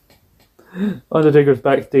 Undertaker's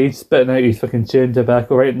backstage spitting out his fucking chewing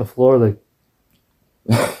tobacco right on the floor, like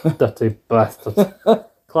dirty bastard.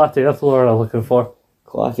 Clatty, that's the word I'm looking for.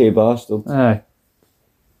 Clatty bastard. Aye.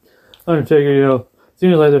 Undertaker,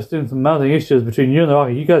 seems like there's still some mounting issues between you and the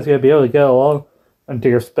Rocky. You guys gotta be able to get along.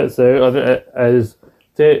 Undertaker spits out as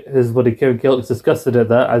his buddy Kevin Kelly's disgusted at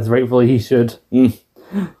that, as rightfully he should.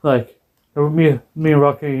 Like, me and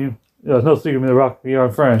Rocky, there's no secret me and Rocky, we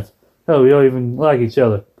aren't friends. Hell, we don't even like each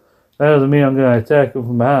other. That doesn't mean I'm gonna attack him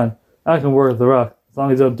from behind. I can work with the Rock, as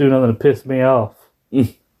long as he don't do nothing to piss me off.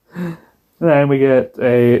 And then we get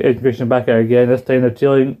a integration back out again. This time they're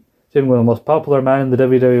teaming with the most popular man in the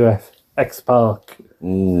WWF, X-Pac.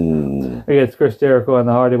 Against Chris Jericho and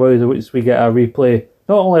the Hardy Boys, in which we get a replay,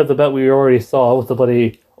 not only of the bit we already saw with the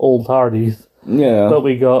bloody old Hardys, but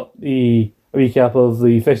we got the recap of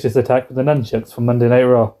the vicious attack with the nunchucks from Monday Night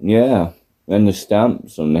Raw. Yeah, and the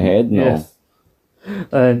stamps on the head and all.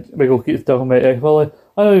 And Michael keeps talking about X-Pac,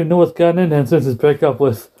 I don't even know what's gotten into him since his breakup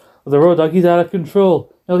with the Road Dogg. He's out of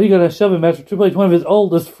control. Now he got a shoving match with Triple H, one of his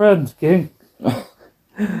oldest friends, King. And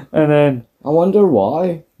then I wonder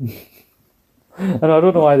why. And I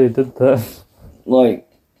don't know why they did that. Like,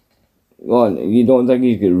 what, you don't think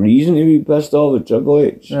he's got reason to be pissed off at Triple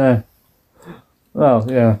H? Yeah. Well,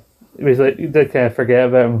 yeah. Basically, you did kind of forget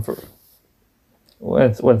about him for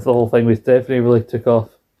once the whole thing with Stephanie really took off.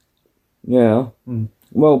 Yeah.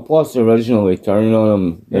 Well, plus originally turning on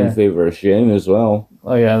him in favour of Shane as well.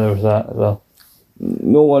 Oh yeah, there was that as well.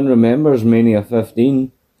 No one remembers Mania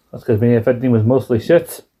 15. That's because Mania 15 was mostly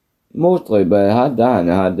shit. Mostly, but it had that, and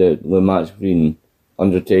it had the match between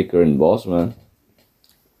Undertaker and Bossman.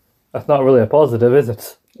 That's not really a positive, is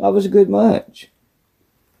it? That was a good match.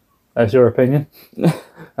 That's your opinion?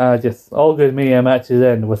 Just all good Mania matches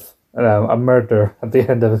end with a murder at the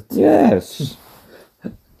end of it. Yes.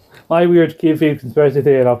 My weird kayfabe conspiracy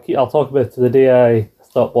theory, and I'll talk about it to the day I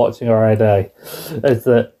stop watching or I die, is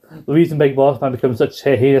that the reason Big Boss Man becomes such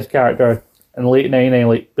a heinous character in late 99,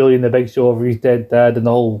 like bullying the Big Show over his dead dad and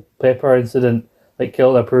the whole Pepper incident, like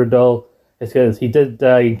killing a poor doll. It's because he did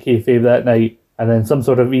die in kayfabe that night, and then some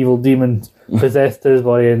sort of evil demon possessed his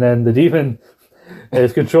body, and then the demon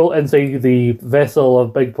is controlled inside the vessel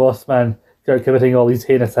of Big Boss Man, started committing all these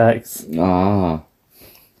heinous acts. So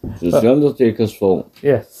it's the Undertaker's fault.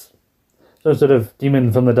 Yes. Some sort of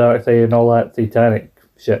demon from the dark side and all that satanic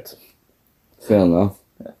shit. Fair enough.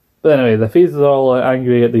 But anyway, the faces are all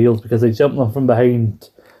angry at the heels because they jumped them from behind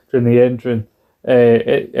during the entrance.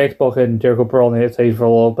 X-Pac and Jericho were on the outside for a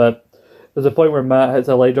little bit. There's a point where Matt hits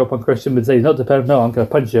a leg drop on Christian but says, not to pin, no, I'm going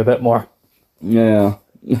to punch you a bit more. Yeah.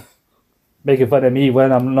 Making fun of me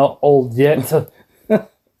when I'm not old yet.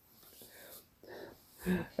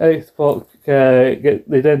 X-Pac, they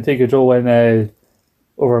then take control when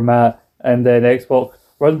over Matt, and then X-Pac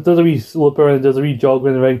does a wee slope around, does a wee jog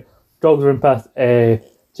around the ring, jogs around past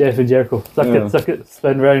Jeff and Jericho. Suck it,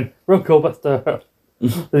 spin round, run Buster.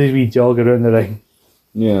 Does a wee jog around the ring.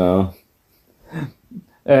 Yeah.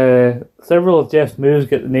 Several of Jeff's moves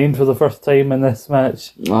get named for the first time in this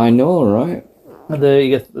match. I know, right?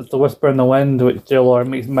 It's the Whisper in the Wind, which JLR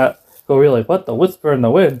makes Matt go, really, what, the Whisper in the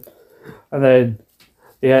Wind? And then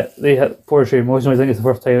they hit Portrait Motion. I think it's the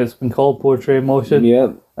first time it's been called Portrait Motion.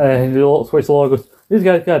 Yep. And the Switch Law goes, these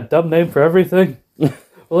guys got a dumb name for everything.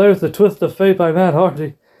 Well, there's the Twist of Fate by Matt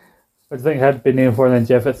Hardy, which I think had been named for, and then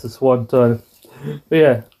Jeff hits the Swanton. But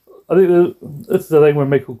yeah, I think this is the thing where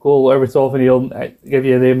Michael Cole, every so often he'll give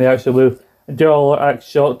you a name, the actual move, and JLR acts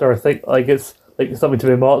shocked or think like it's like something to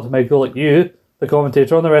be mocked. Michael, like you, the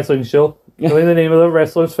commentator on the wrestling show, knowing the name of the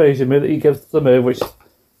wrestler's finishing move that he gives the move, which,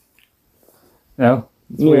 yeah.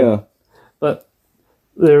 But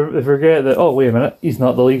they forget that, oh, wait a minute, he's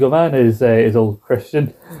not the legal man, is old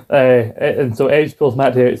Christian. And so Edge pulls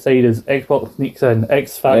Matt to the outside as Xbox sneaks in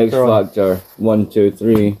X Factor. 1, 2,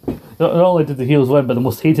 3. Not only did the heels win, but the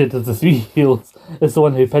most hated of the three heels is the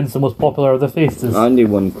one who pins the most popular of the faces. And he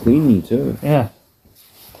won clean too. Yeah.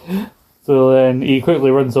 So then he quickly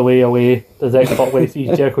runs away, does Xbox when he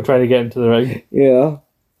sees Jericho trying to get into the ring. Yeah.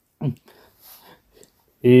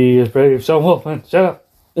 He is brave, Sean Wolfman, shut up.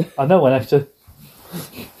 I know one actually.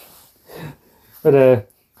 But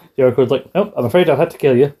Jericho's like, nope, I'm afraid I've had to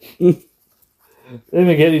kill you. Then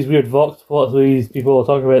we get these weird vox spots where these people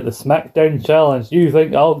talk about the SmackDown challenge. You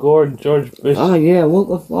think Al Gore and George Bush... Ah, yeah, what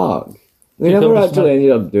the fuck? They never actually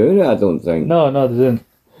ended up doing it, I don't think. No, they didn't.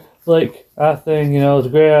 Like, I think, it's a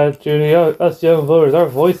great opportunity. Us young voters, our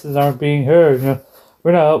voices aren't being heard.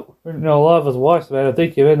 We're not, a lot of us watch about it. They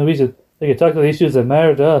came in and we should talk about the issues that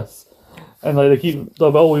matter to us. And like they keep talking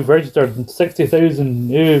about, we've registered 60,000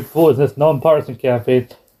 new votes in this non-partisan campaign.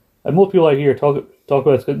 And most people I hear talk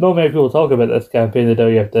about this, because not many people talk about this campaign the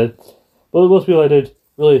WF did. But most people I did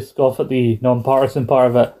really scoff at the non-partisan part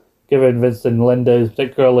of it, given Vincent and Linda's,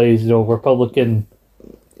 particularly, Republican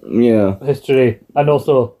history. And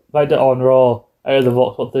also, the fact that on Raw, out of the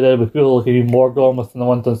box, what they did with people looking even more glamorous than the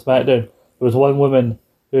ones on SmackDown. There was one woman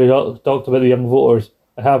who talked about the young voters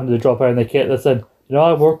and happened to drop out and they kept this in.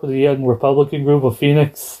 I work with a young Republican group of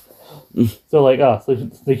Phoenix. So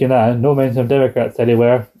sneaking that in. No mention of Democrats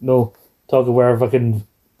anywhere. No talk of where fucking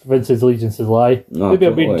Vince's allegiances lie. Maybe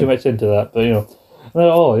I'm reading too much into that, but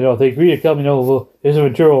if they agree to come, here's a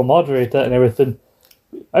Ventura will moderate it and everything.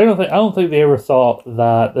 I don't think they ever thought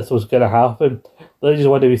that this was going to happen. They just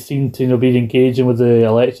wanted to be seen to be engaging with the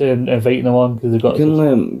election and inviting them on because they've got.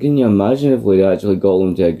 Can you imagine if we actually got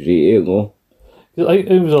them to agree to go? Like,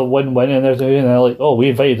 it was a win-win and they're like, oh, we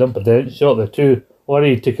invited them, but they didn't show up. They're too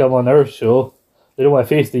worried to come on our show. They don't want to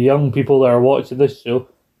face the young people that are watching this show.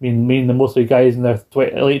 I mean the mostly guys in their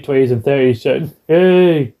late 20s and 30s shouting,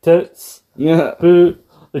 hey, tits. Yeah. Boo.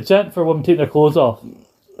 They chant for women taking their clothes off.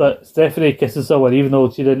 But Stephanie kisses someone, even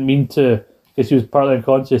though she didn't mean to, because she was partly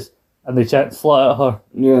unconscious, and they chant slut at her.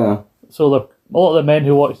 Yeah. So a lot of the men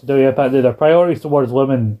who watch the WF, their priorities towards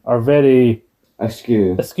women are very...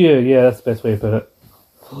 Askew, yeah, that's the best way to put it.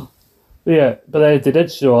 Yeah, but then if they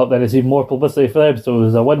did show up, then it's even more publicity for them, so it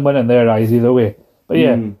was a win-win in their eyes either way. But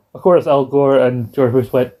yeah, of course Al Gore and George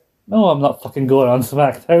Bush went, no, I'm not fucking going on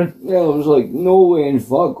SmackDown. Yeah, it was like, no way in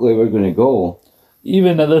fuck we're going to go.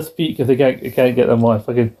 Even at this peak, if they can't get them on,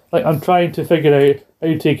 fucking, like, I'm trying to figure out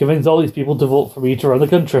how to convince all these people to vote for me to run the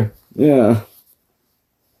country. Yeah.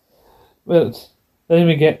 But then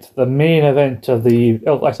we get to the main event of the...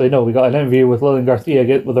 Oh, actually, no, we got an interview with Lillian Garcia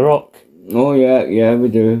with The Rock. Oh, yeah, we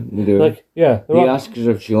do. Like, yeah, The Rock... He asks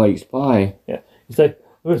her if she likes pie. Yeah. He's like,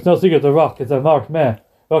 it's no secret The Rock is a marked man.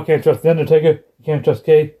 Rock can't trust The Undertaker, you can't trust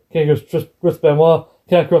Kane, can't trust Chris Benoit,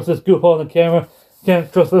 can't trust this goof on the camera,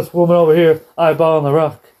 can't trust this woman over here, eyeball on The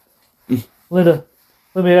Rock. Linda,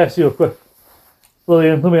 let me ask you a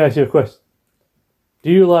Lillian, let me ask you a question. Do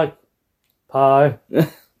you like pie?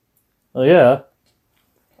 Oh, yeah.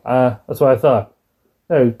 That's what I thought.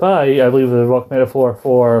 Now, pie, I believe, is a rock metaphor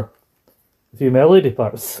for female lady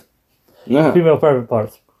parts. Yeah. Female private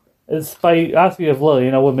parts. It's by asking if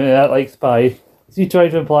Lillian, a woman that likes pie, is he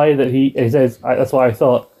trying to imply that he says, that's what I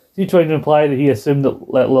thought, is he trying to imply that he assumed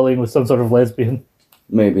that Lillian was some sort of lesbian?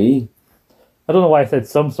 Maybe. I don't know why I said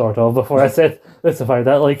some sort of before I said specified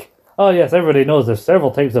that. Like, oh yes, everybody knows there's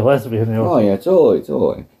several types of lesbian. You know? Oh yeah,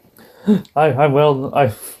 totally. I'm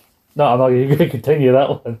not going to continue that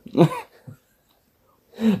one.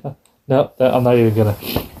 No, I'm not even gonna.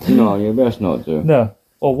 No, you best not do. No.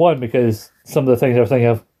 Well, one, because some of the things I was thinking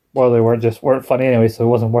of, well, they weren't funny anyway, so it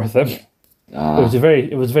wasn't worth them.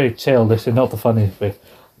 It was very childish and not the funniest way.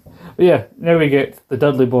 But yeah, now we get the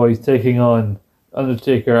Dudley Boys taking on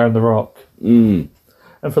Undertaker and The Rock. Mm.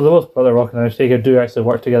 And for the most part, The Rock and Undertaker do actually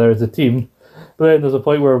work together as a team. But then there's a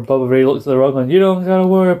point where Bubba Ray looks at The Rock and you don't gotta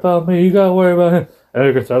worry about me, you gotta worry about him. And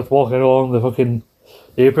Undertaker starts walking along the fucking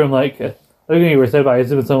apron like, I think he was said by his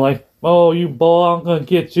something like, oh, you boy, I'm gonna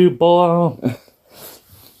get you, boy.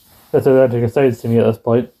 That's how the Undertaker sounds to me at this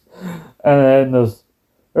point. And then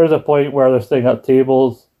there's a point where they're sitting at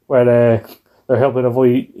tables where they're helping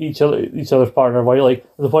avoid each other's partner avoid. Like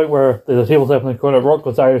there's a point where there's a table set up in the corner. Rock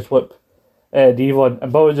goes Irish whip Devon,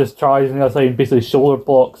 and Bubba just tries on the other side and basically shoulder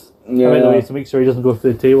blocks. Yeah. By the way, to make sure he doesn't go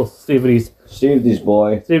through the table. Saved his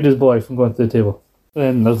boy from going through the table.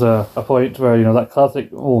 Then there's a point where, you know, that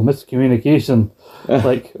classic miscommunication,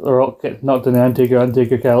 like The Rock gets knocked in the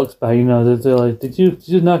Undertaker kind of looks behind us. They're like, did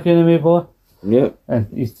you knock into me, boy? Yep. And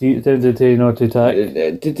he tends to tell you not to attack.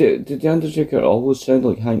 Did the Undertaker always sound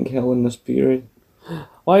like Hank Hill in this period?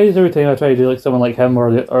 Why is every time I try to do like someone like him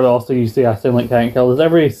or also you say I sound like Hank Hill, does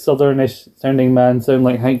every southernish sounding man sound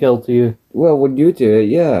like Hank Hill to you? Well, when you do it,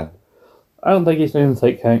 yeah. I don't think he sounds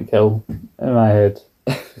like Hank Hill in my head.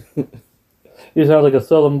 You sound like a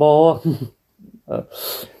southern boy.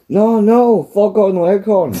 No, Foghorn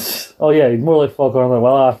Leghorn. Oh yeah, he's more like Foghorn Leghorn.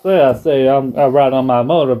 Well, I say, I ride on my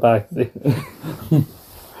motorbike.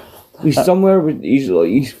 He's somewhere with,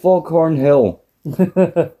 he's Foghorn Hill.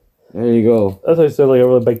 There you go. That's how he sounds like a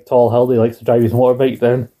really big tall hill that he likes to drive his motorbike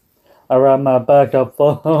then. I ran my back up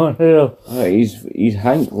Foghorn Hill. He's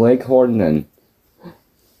Hank Leghorn then.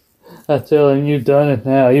 I'm telling you, done it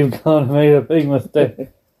now. You've gone and made a big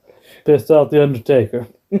mistake. Pissed off the Undertaker.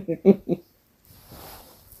 I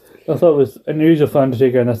thought it was unusual for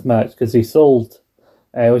Undertaker in this match because he sold,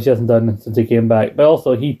 which he hasn't done since he came back. But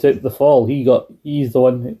also he took the fall. He's the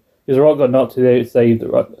one. Because The Rock got knocked to the outside.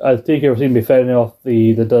 As Taker seemed to be fending off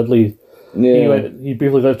the Dudleys. Yeah. He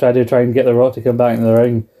briefly got to try and get The Rock to come back in the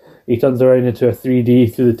ring. He turns around into a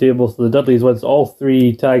 3D through the table. So the Dudleys wins all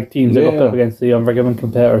three tag teams that got put up against the Unforgiven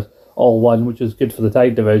competitors. All won, which was good for the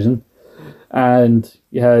tag division. And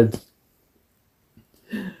you had.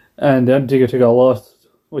 And the Undertaker took a loss,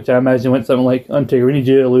 which I imagine went something like, Undertaker, we need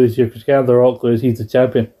you to lose here because can't The Rock lose, he's the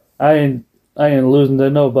champion. I ain't losing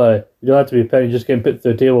to nobody. You don't have to be a penny, just getting put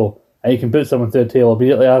through a table. And you can put someone through a table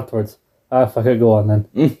immediately afterwards. Fuck it, go on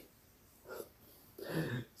then.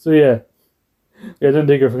 So yeah. Yeah,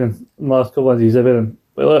 Undertaker for the last couple of months he's been.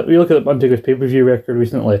 But we look at Undertaker's pay-per-view record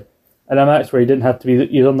recently. In a match where he didn't have to be,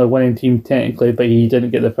 he was on the winning team technically, but he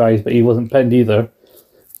didn't get the prize, but he wasn't pinned either.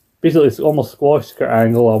 Basically, it's almost squashed Kurt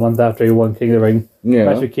Angle a month after he won King of the Ring. Yeah.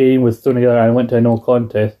 Match with Kane was thrown together and went to a no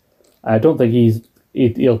contest. I don't think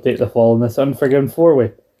he'll take the fall in this Unforgiven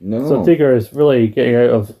 4-way. No. So Taker is really getting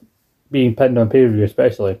out of being pinned on pay-per-view,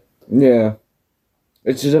 especially. Yeah.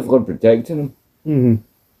 It's as if they're protecting him. Mm-hmm.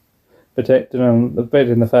 Protecting him, better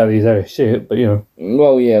than the fact that he's out of shape, but you know.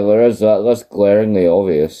 Well, yeah, there is that. That's glaringly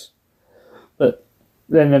obvious. But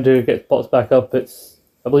then Undertaker gets pops back up. It's,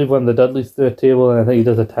 I believe, one of the Dudleys through a table, and I think he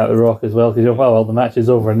does attack The Rock as well, because you know, well, the match is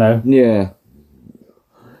over now. Yeah.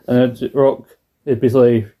 And Rock is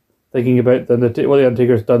basically thinking about what the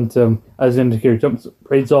Undertaker's done to him as the Undertaker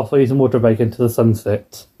rides off his motorbike into the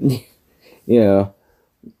sunset. Yeah.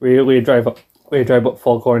 We drive up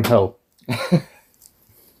Foghorn Hill. Is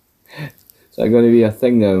that going to be a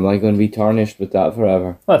thing now? Am I going to be tarnished with that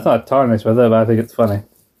forever? Well, it's not tarnished with it, but I think it's funny.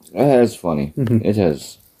 It is funny. Mm-hmm. It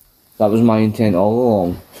is. That was my intent all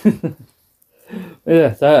along.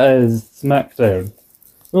 Yes, that is SmackDown.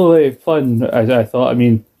 Really fun, I thought. I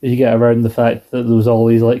mean, you get around the fact that there was all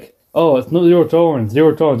these like, oh, it's not zero tolerance.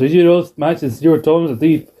 Did you know matches zero tolerance? If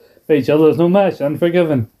they fight each other, there's no match.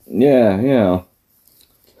 Unforgiven. Yeah.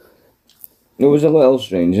 It was a little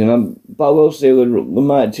strange, but I will say the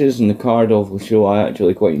matches and the card of the show I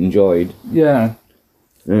actually quite enjoyed. Yeah.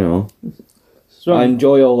 You know. I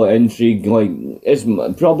enjoy all the intrigue. Like, it's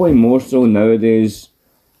probably more so nowadays,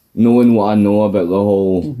 knowing what I know about the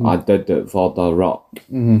whole I did it for the Rock.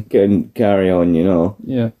 Can carry on, you know.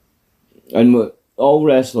 Yeah. And all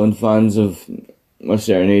wrestling fans of a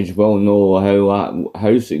certain age will know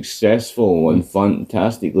how successful and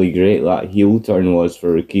fantastically great that heel turn was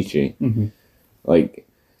for Rikishi. Like,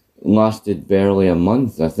 lasted barely a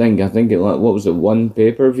month, I think. What was it, one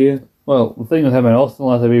pay-per-view? Well, the thing with him and Austin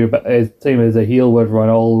last his time as a heel would run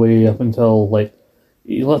all the way up until, like,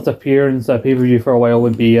 his last appearance at pay-per-view for a while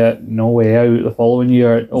would be at No Way Out the following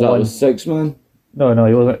year. That was 6 man? No,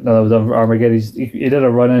 he wasn't. No, that was Armageddon. He did a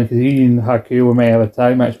run-in because he and Haku might have a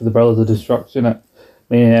tag match with the Brothers of Destruction at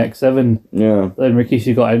Mania X7. Yeah. Then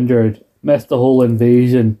Rikishi got injured, missed the whole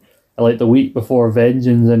invasion. And like the week before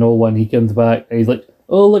Vengeance in 01, he comes back and he's like,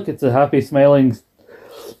 "Oh, look, it's a happy, smiling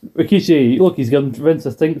Rikishi. Look, he's given Vince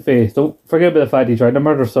a stink face. Don't forget about the fact he tried to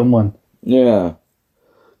murder someone." Yeah.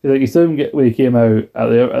 Like, you saw him when he came out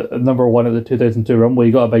at number 1 at the 2002 Rumble.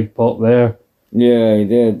 He got a big pop there. Yeah, he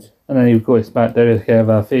did. And then he would go to SmackDown as kind of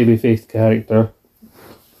a baby-faced character.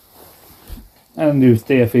 And he would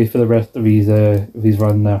stay a face for the rest of his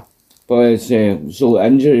run there. But I'd say, so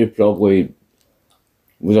injury probably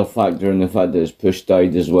was a factor in the fact that his push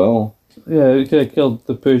died as well. Yeah, it could have killed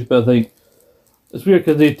the push, but I think it's weird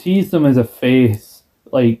because they teased him as a face,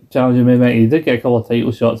 like challenging him. He did get a couple of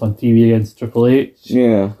title shots on TV against Triple H.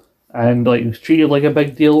 Yeah. And like, it was treated like a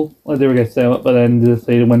big deal, like they were going to sell it, but then they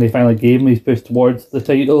decided when they finally gave him his push towards the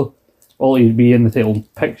title, well, he'd be in the title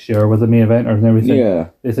picture with the main eventers and everything. Yeah.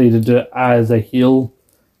 They decided to do it as a heel,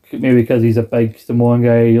 maybe because he's a big Samoan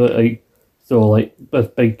guy, like, so like this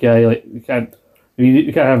big guy, like you can't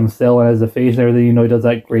have him selling as a face and everything. You know, he does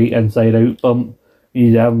that great inside out bump. You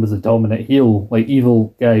need to have him as a dominant heel, like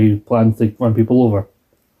evil guy who plans to run people over.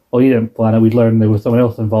 Well, he didn't plan it. We'd learned there was someone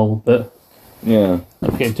else involved, but yeah,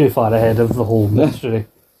 I'm getting too far ahead of the whole mystery.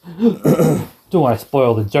 Don't want to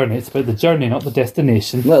spoil the journey. It's about the journey, not the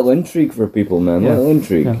destination. Little intrigue for people, man. Yeah. Little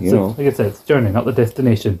intrigue, yeah. you know. Like I said, it's journey, not the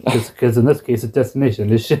destination. Because in this case, the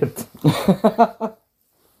destination is shit.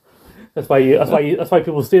 That's why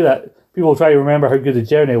people say that. People try to remember how good the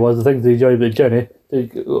journey was, the things they enjoyed about the journey,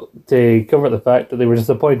 to cover the fact that they were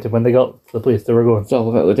disappointed when they got to the place they were going. It's all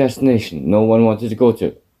about the destination no one wanted to go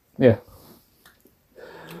to. Yeah.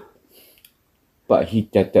 But he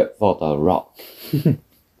did it for the Rock.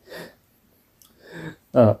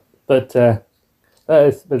 But that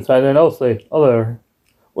has been fine. And also,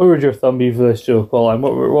 what would your thumb be for this show, Paul? And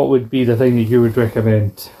what would be the thing that you would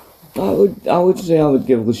recommend? I would say I would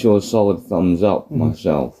give the show a solid thumbs up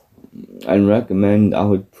myself. And I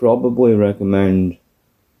would probably recommend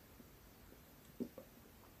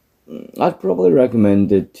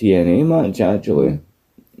the TNA match, actually.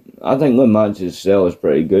 I think the match itself is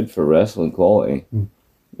pretty good for wrestling quality. You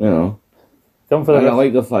know. I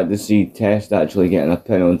like the fact to see Test actually getting a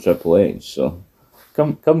pin on Triple H, so.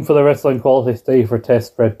 Come for the wrestling quality, stay for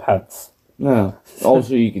Test red pants. Yeah.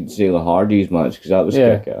 Also, you could say the Hardys match, because that was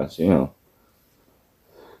kick-ass, you know.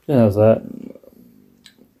 Yeah, that's that.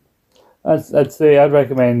 I'd say I'd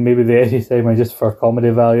recommend maybe the Eddie segment just for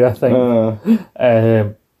comedy value, I think.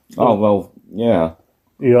 Oh, well, yeah.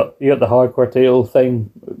 You got the hardcore title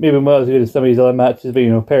thing. Maybe not as good as some of these other matches, but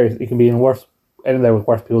you know, Perry, he can be in there with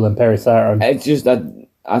worse people than Perry Saturn. It's just that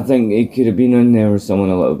I think it could have been in there with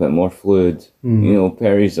someone a little bit more fluid. You know,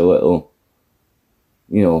 Perry's a little,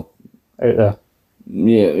 you know, out there.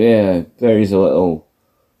 Yeah, Perry's a little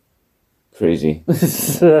crazy.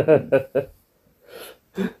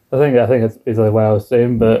 I think that's basically what I was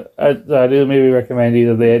saying, but I'd maybe recommend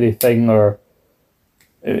either the Eddie thing or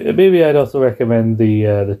maybe I'd also recommend the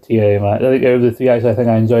TA match. I think out of the three, actually, I think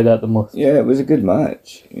I enjoyed that the most. Yeah, it was a good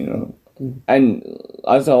match, you know. And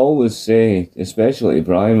as I always say, especially to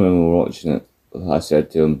Brian when we were watching it, I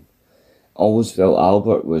said to him, I always felt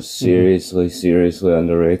Albert was seriously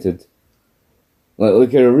underrated. Like, we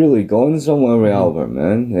could have really gone somewhere with Albert,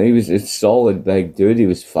 man. He was a solid big dude. He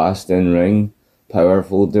was fast in ring,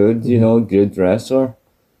 powerful dude, you know, good wrestler.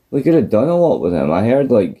 We could have done a lot with him. I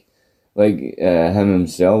heard like him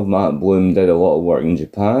himself, Matt Bloom, did a lot of work in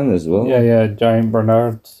Japan as well. Yeah, Giant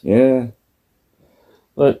Bernards. Yeah.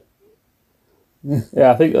 But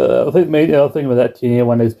yeah, I think maybe the other thing with that TNA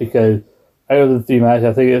one is because out of the three matches,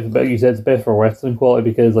 I think it's, like you said, it's best for wrestling quality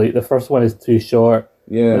because like the first one is too short.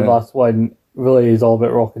 Yeah. The last one really is all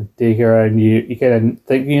about Rock and Taker, and you kind of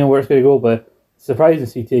think you know where it's going to go, but it's surprising to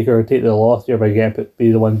see Taker take the loss here by getting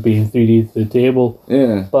be the one being 3D to the table.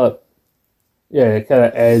 Yeah. But yeah, it kind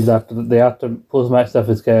of ends after the post match stuff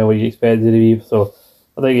is kind of what you expected it to be. So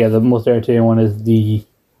I think the most entertaining one is the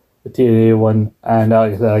the TNA one, and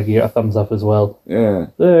like I said, I gave it a thumbs up as well. Yeah.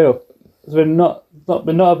 So it's been not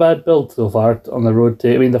a bad build so far on the road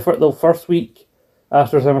to. I mean, the first week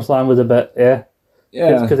after SummerSlam was a bit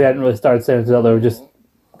because they hadn't really started saying it. They were just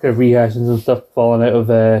kind of rehashing and stuff falling out of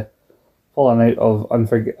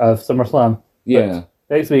SummerSlam. Yeah. But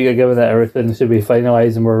next week, given that everything should be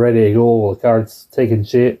finalised and we're ready to go, the card's taking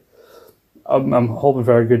shape. I'm hoping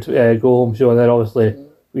for a good go home show, and then obviously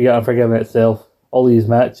we get Unforgiven itself. All these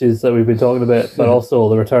matches that we've been talking about, but also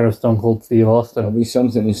the return of Stone Cold Steve Austin. It'll be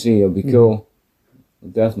something to see. It'll be cool.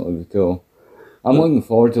 It'll definitely be cool. I'm looking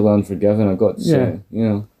forward to Unforgiven, I've got to say. You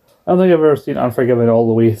know. I don't think I've ever seen Unforgiven all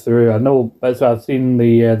the way through. I know that's why I've seen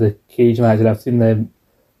the cage match and I've seen the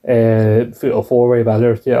Fatal 4-Way, but I've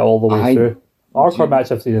never seen it all the way through. Hardcore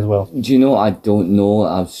match I've seen as well. Do you know, I don't know.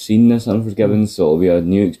 I've seen this Unforgiven, so it'll be a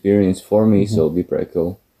new experience for me, so it'll be pretty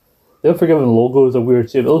cool. The Unforgiven logo is a weird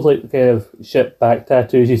shape. It looks like the kind of shit back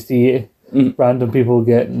tattoos you see random people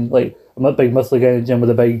getting. Like, I'm a big muscly guy in the gym with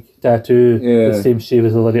a big tattoo, the same shape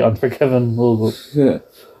as the bloody Unforgiven logo. Yeah.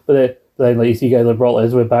 But then like, you see guys like Brock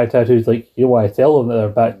Lesnar with back tattoos, like, you don't want to tell them that they're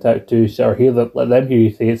back tattoos or let them hear you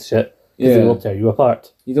say it's shit, because they will tear you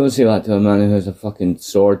apart. You don't say that to a man who has a fucking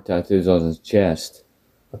sword tattoos on his chest.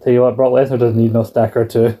 I'll tell you what, Brock Lesnar doesn't need no stacker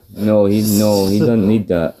too. No, he doesn't need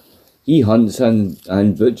that. He hunts and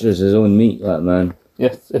butchers his own meat, that man.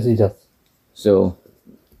 Yes, he does. So,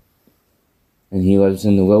 and he lives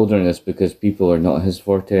in the wilderness because people are not his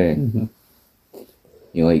forte. Mm-hmm.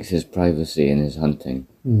 He likes his privacy and his hunting.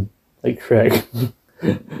 Like Shrek.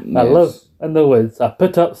 I live in the woods. I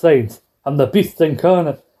put up signs. I'm the beast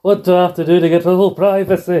incarnate. What do I have to do to get a little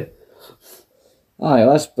privacy? Aye,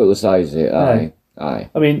 let's publicise it. Aye.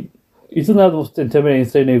 I mean, he doesn't have the most intimidating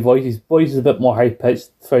sounding voice. His voice is a bit more high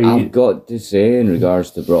pitched for you. I've got to say, in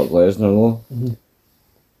regards to Brock Lesnar, though,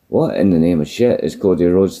 what in the name of shit is Cody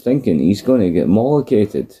Rhodes thinking? He's going to get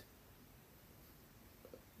mollicated.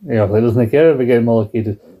 Yeah, he doesn't care if he gets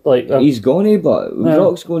mollicated. Like, he's going to, but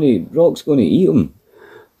Brock's going to eat him.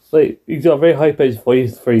 Like, he's got a very high pitched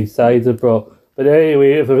voice for his size of Brock. But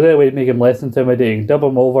anyway, if there was any way to make him less intimidating, dub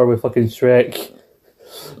him over with fucking Shrek.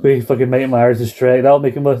 With fucking Mike Myers and Shrek, that'll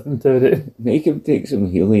make him less intimidating. Make him take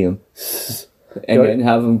some helium. And then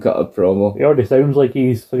have him cut a promo. He already sounds like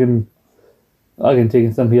he's fucking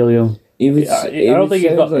taking some helium. I don't think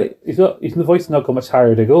his voice has not got much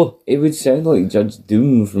higher to go. It would sound like Judge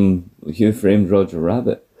Doom from Who Framed Roger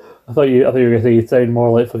Rabbit. I thought you were going to say he'd sound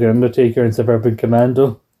more like fucking Undertaker and Suburban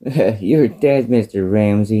Commando. You're dead, Mr.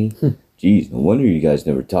 Ramsey. Jeez, no wonder you guys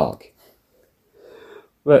never talk.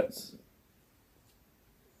 But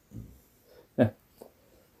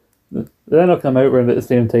then I'll come out around at the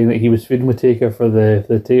same time that he was feuding with Taker for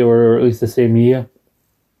the title, or at least the same year.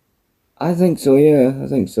 I think so, yeah. I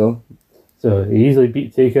think so. So he easily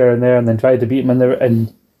beat Taker in there, and then tried to beat him in there,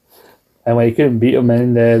 and when he couldn't beat him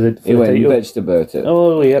in he went and bitched about it.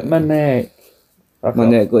 Oh, he hit my neck. My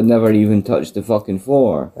neck would never even touch the fucking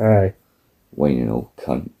floor. Aye. Whining old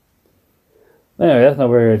cunt. Anyway, that's not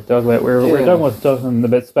what we're talking about. We're done with talking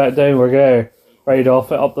about SmackDown. We're going to ride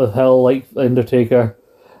off it up the hill like Undertaker.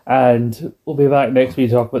 And we'll be back next week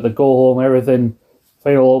to talk about the go home, everything,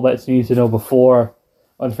 final little bits you need to know before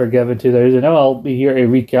Unforgiven 2000. Now I'll be here to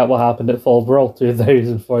recap what happened at Fall Brawl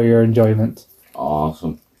 2000 for your enjoyment.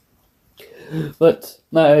 Awesome. But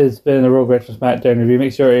that has been the Rogue Retro SmackDown review.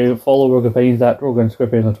 Make sure to follow Rogue Opinions at Rogue and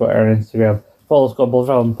Scorpion on Twitter and Instagram. Follow Scott Balls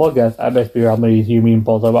on the podcast at Best Beer Ramblin'. You hear me and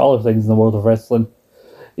Paul talk about other things in the world of wrestling.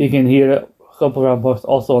 You can hear it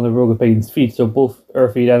also on the Rogue Opinions feed, so both our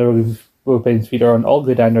feed and the Rogue Opinions feed are on all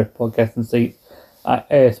good Android podcasting sites.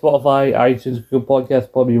 Spotify, iTunes, Google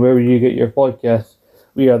Podcasts, probably wherever you get your podcasts.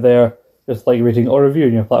 We are there, just like rating or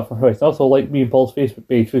reviewing your platform choice. Also, like me and Paul's Facebook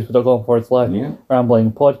page,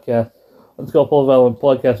 facebook.com/Rambling Podcast. On Scott Paul's Island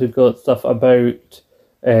Podcast, we've got stuff about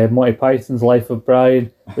Monty Python's Life of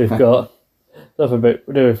Brian. We've got stuff about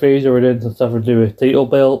we're doing Fraser, we're doing some stuff to do with title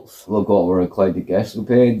belts. We've got our Clyde the Guest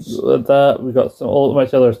page. With that, we've got so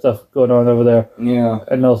much other stuff going on over there. Yeah.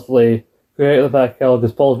 And also, great at the back catalog,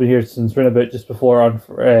 because Paul's been here since running about just before on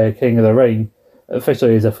King of the Ring.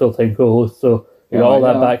 Officially, he's a full-time co-host, so you got all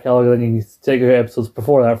that back catalog, and then you can take your episodes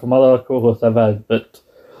before that from other co-hosts I've had. But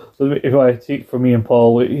so if I speak for me and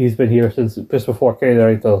Paul, he's been here since just before King of the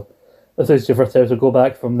Ring, so this is your first time, so go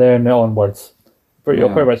back from there and onwards.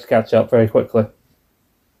 You'll pretty much catch up very quickly.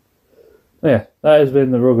 Yeah, that has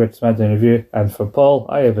been the Rogue SmackDown review, and from Paul,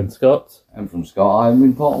 I have been Scott. And from Scott, I have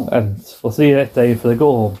been Paul. And we'll see you next time for the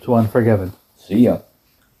go home to Unforgiven. See ya.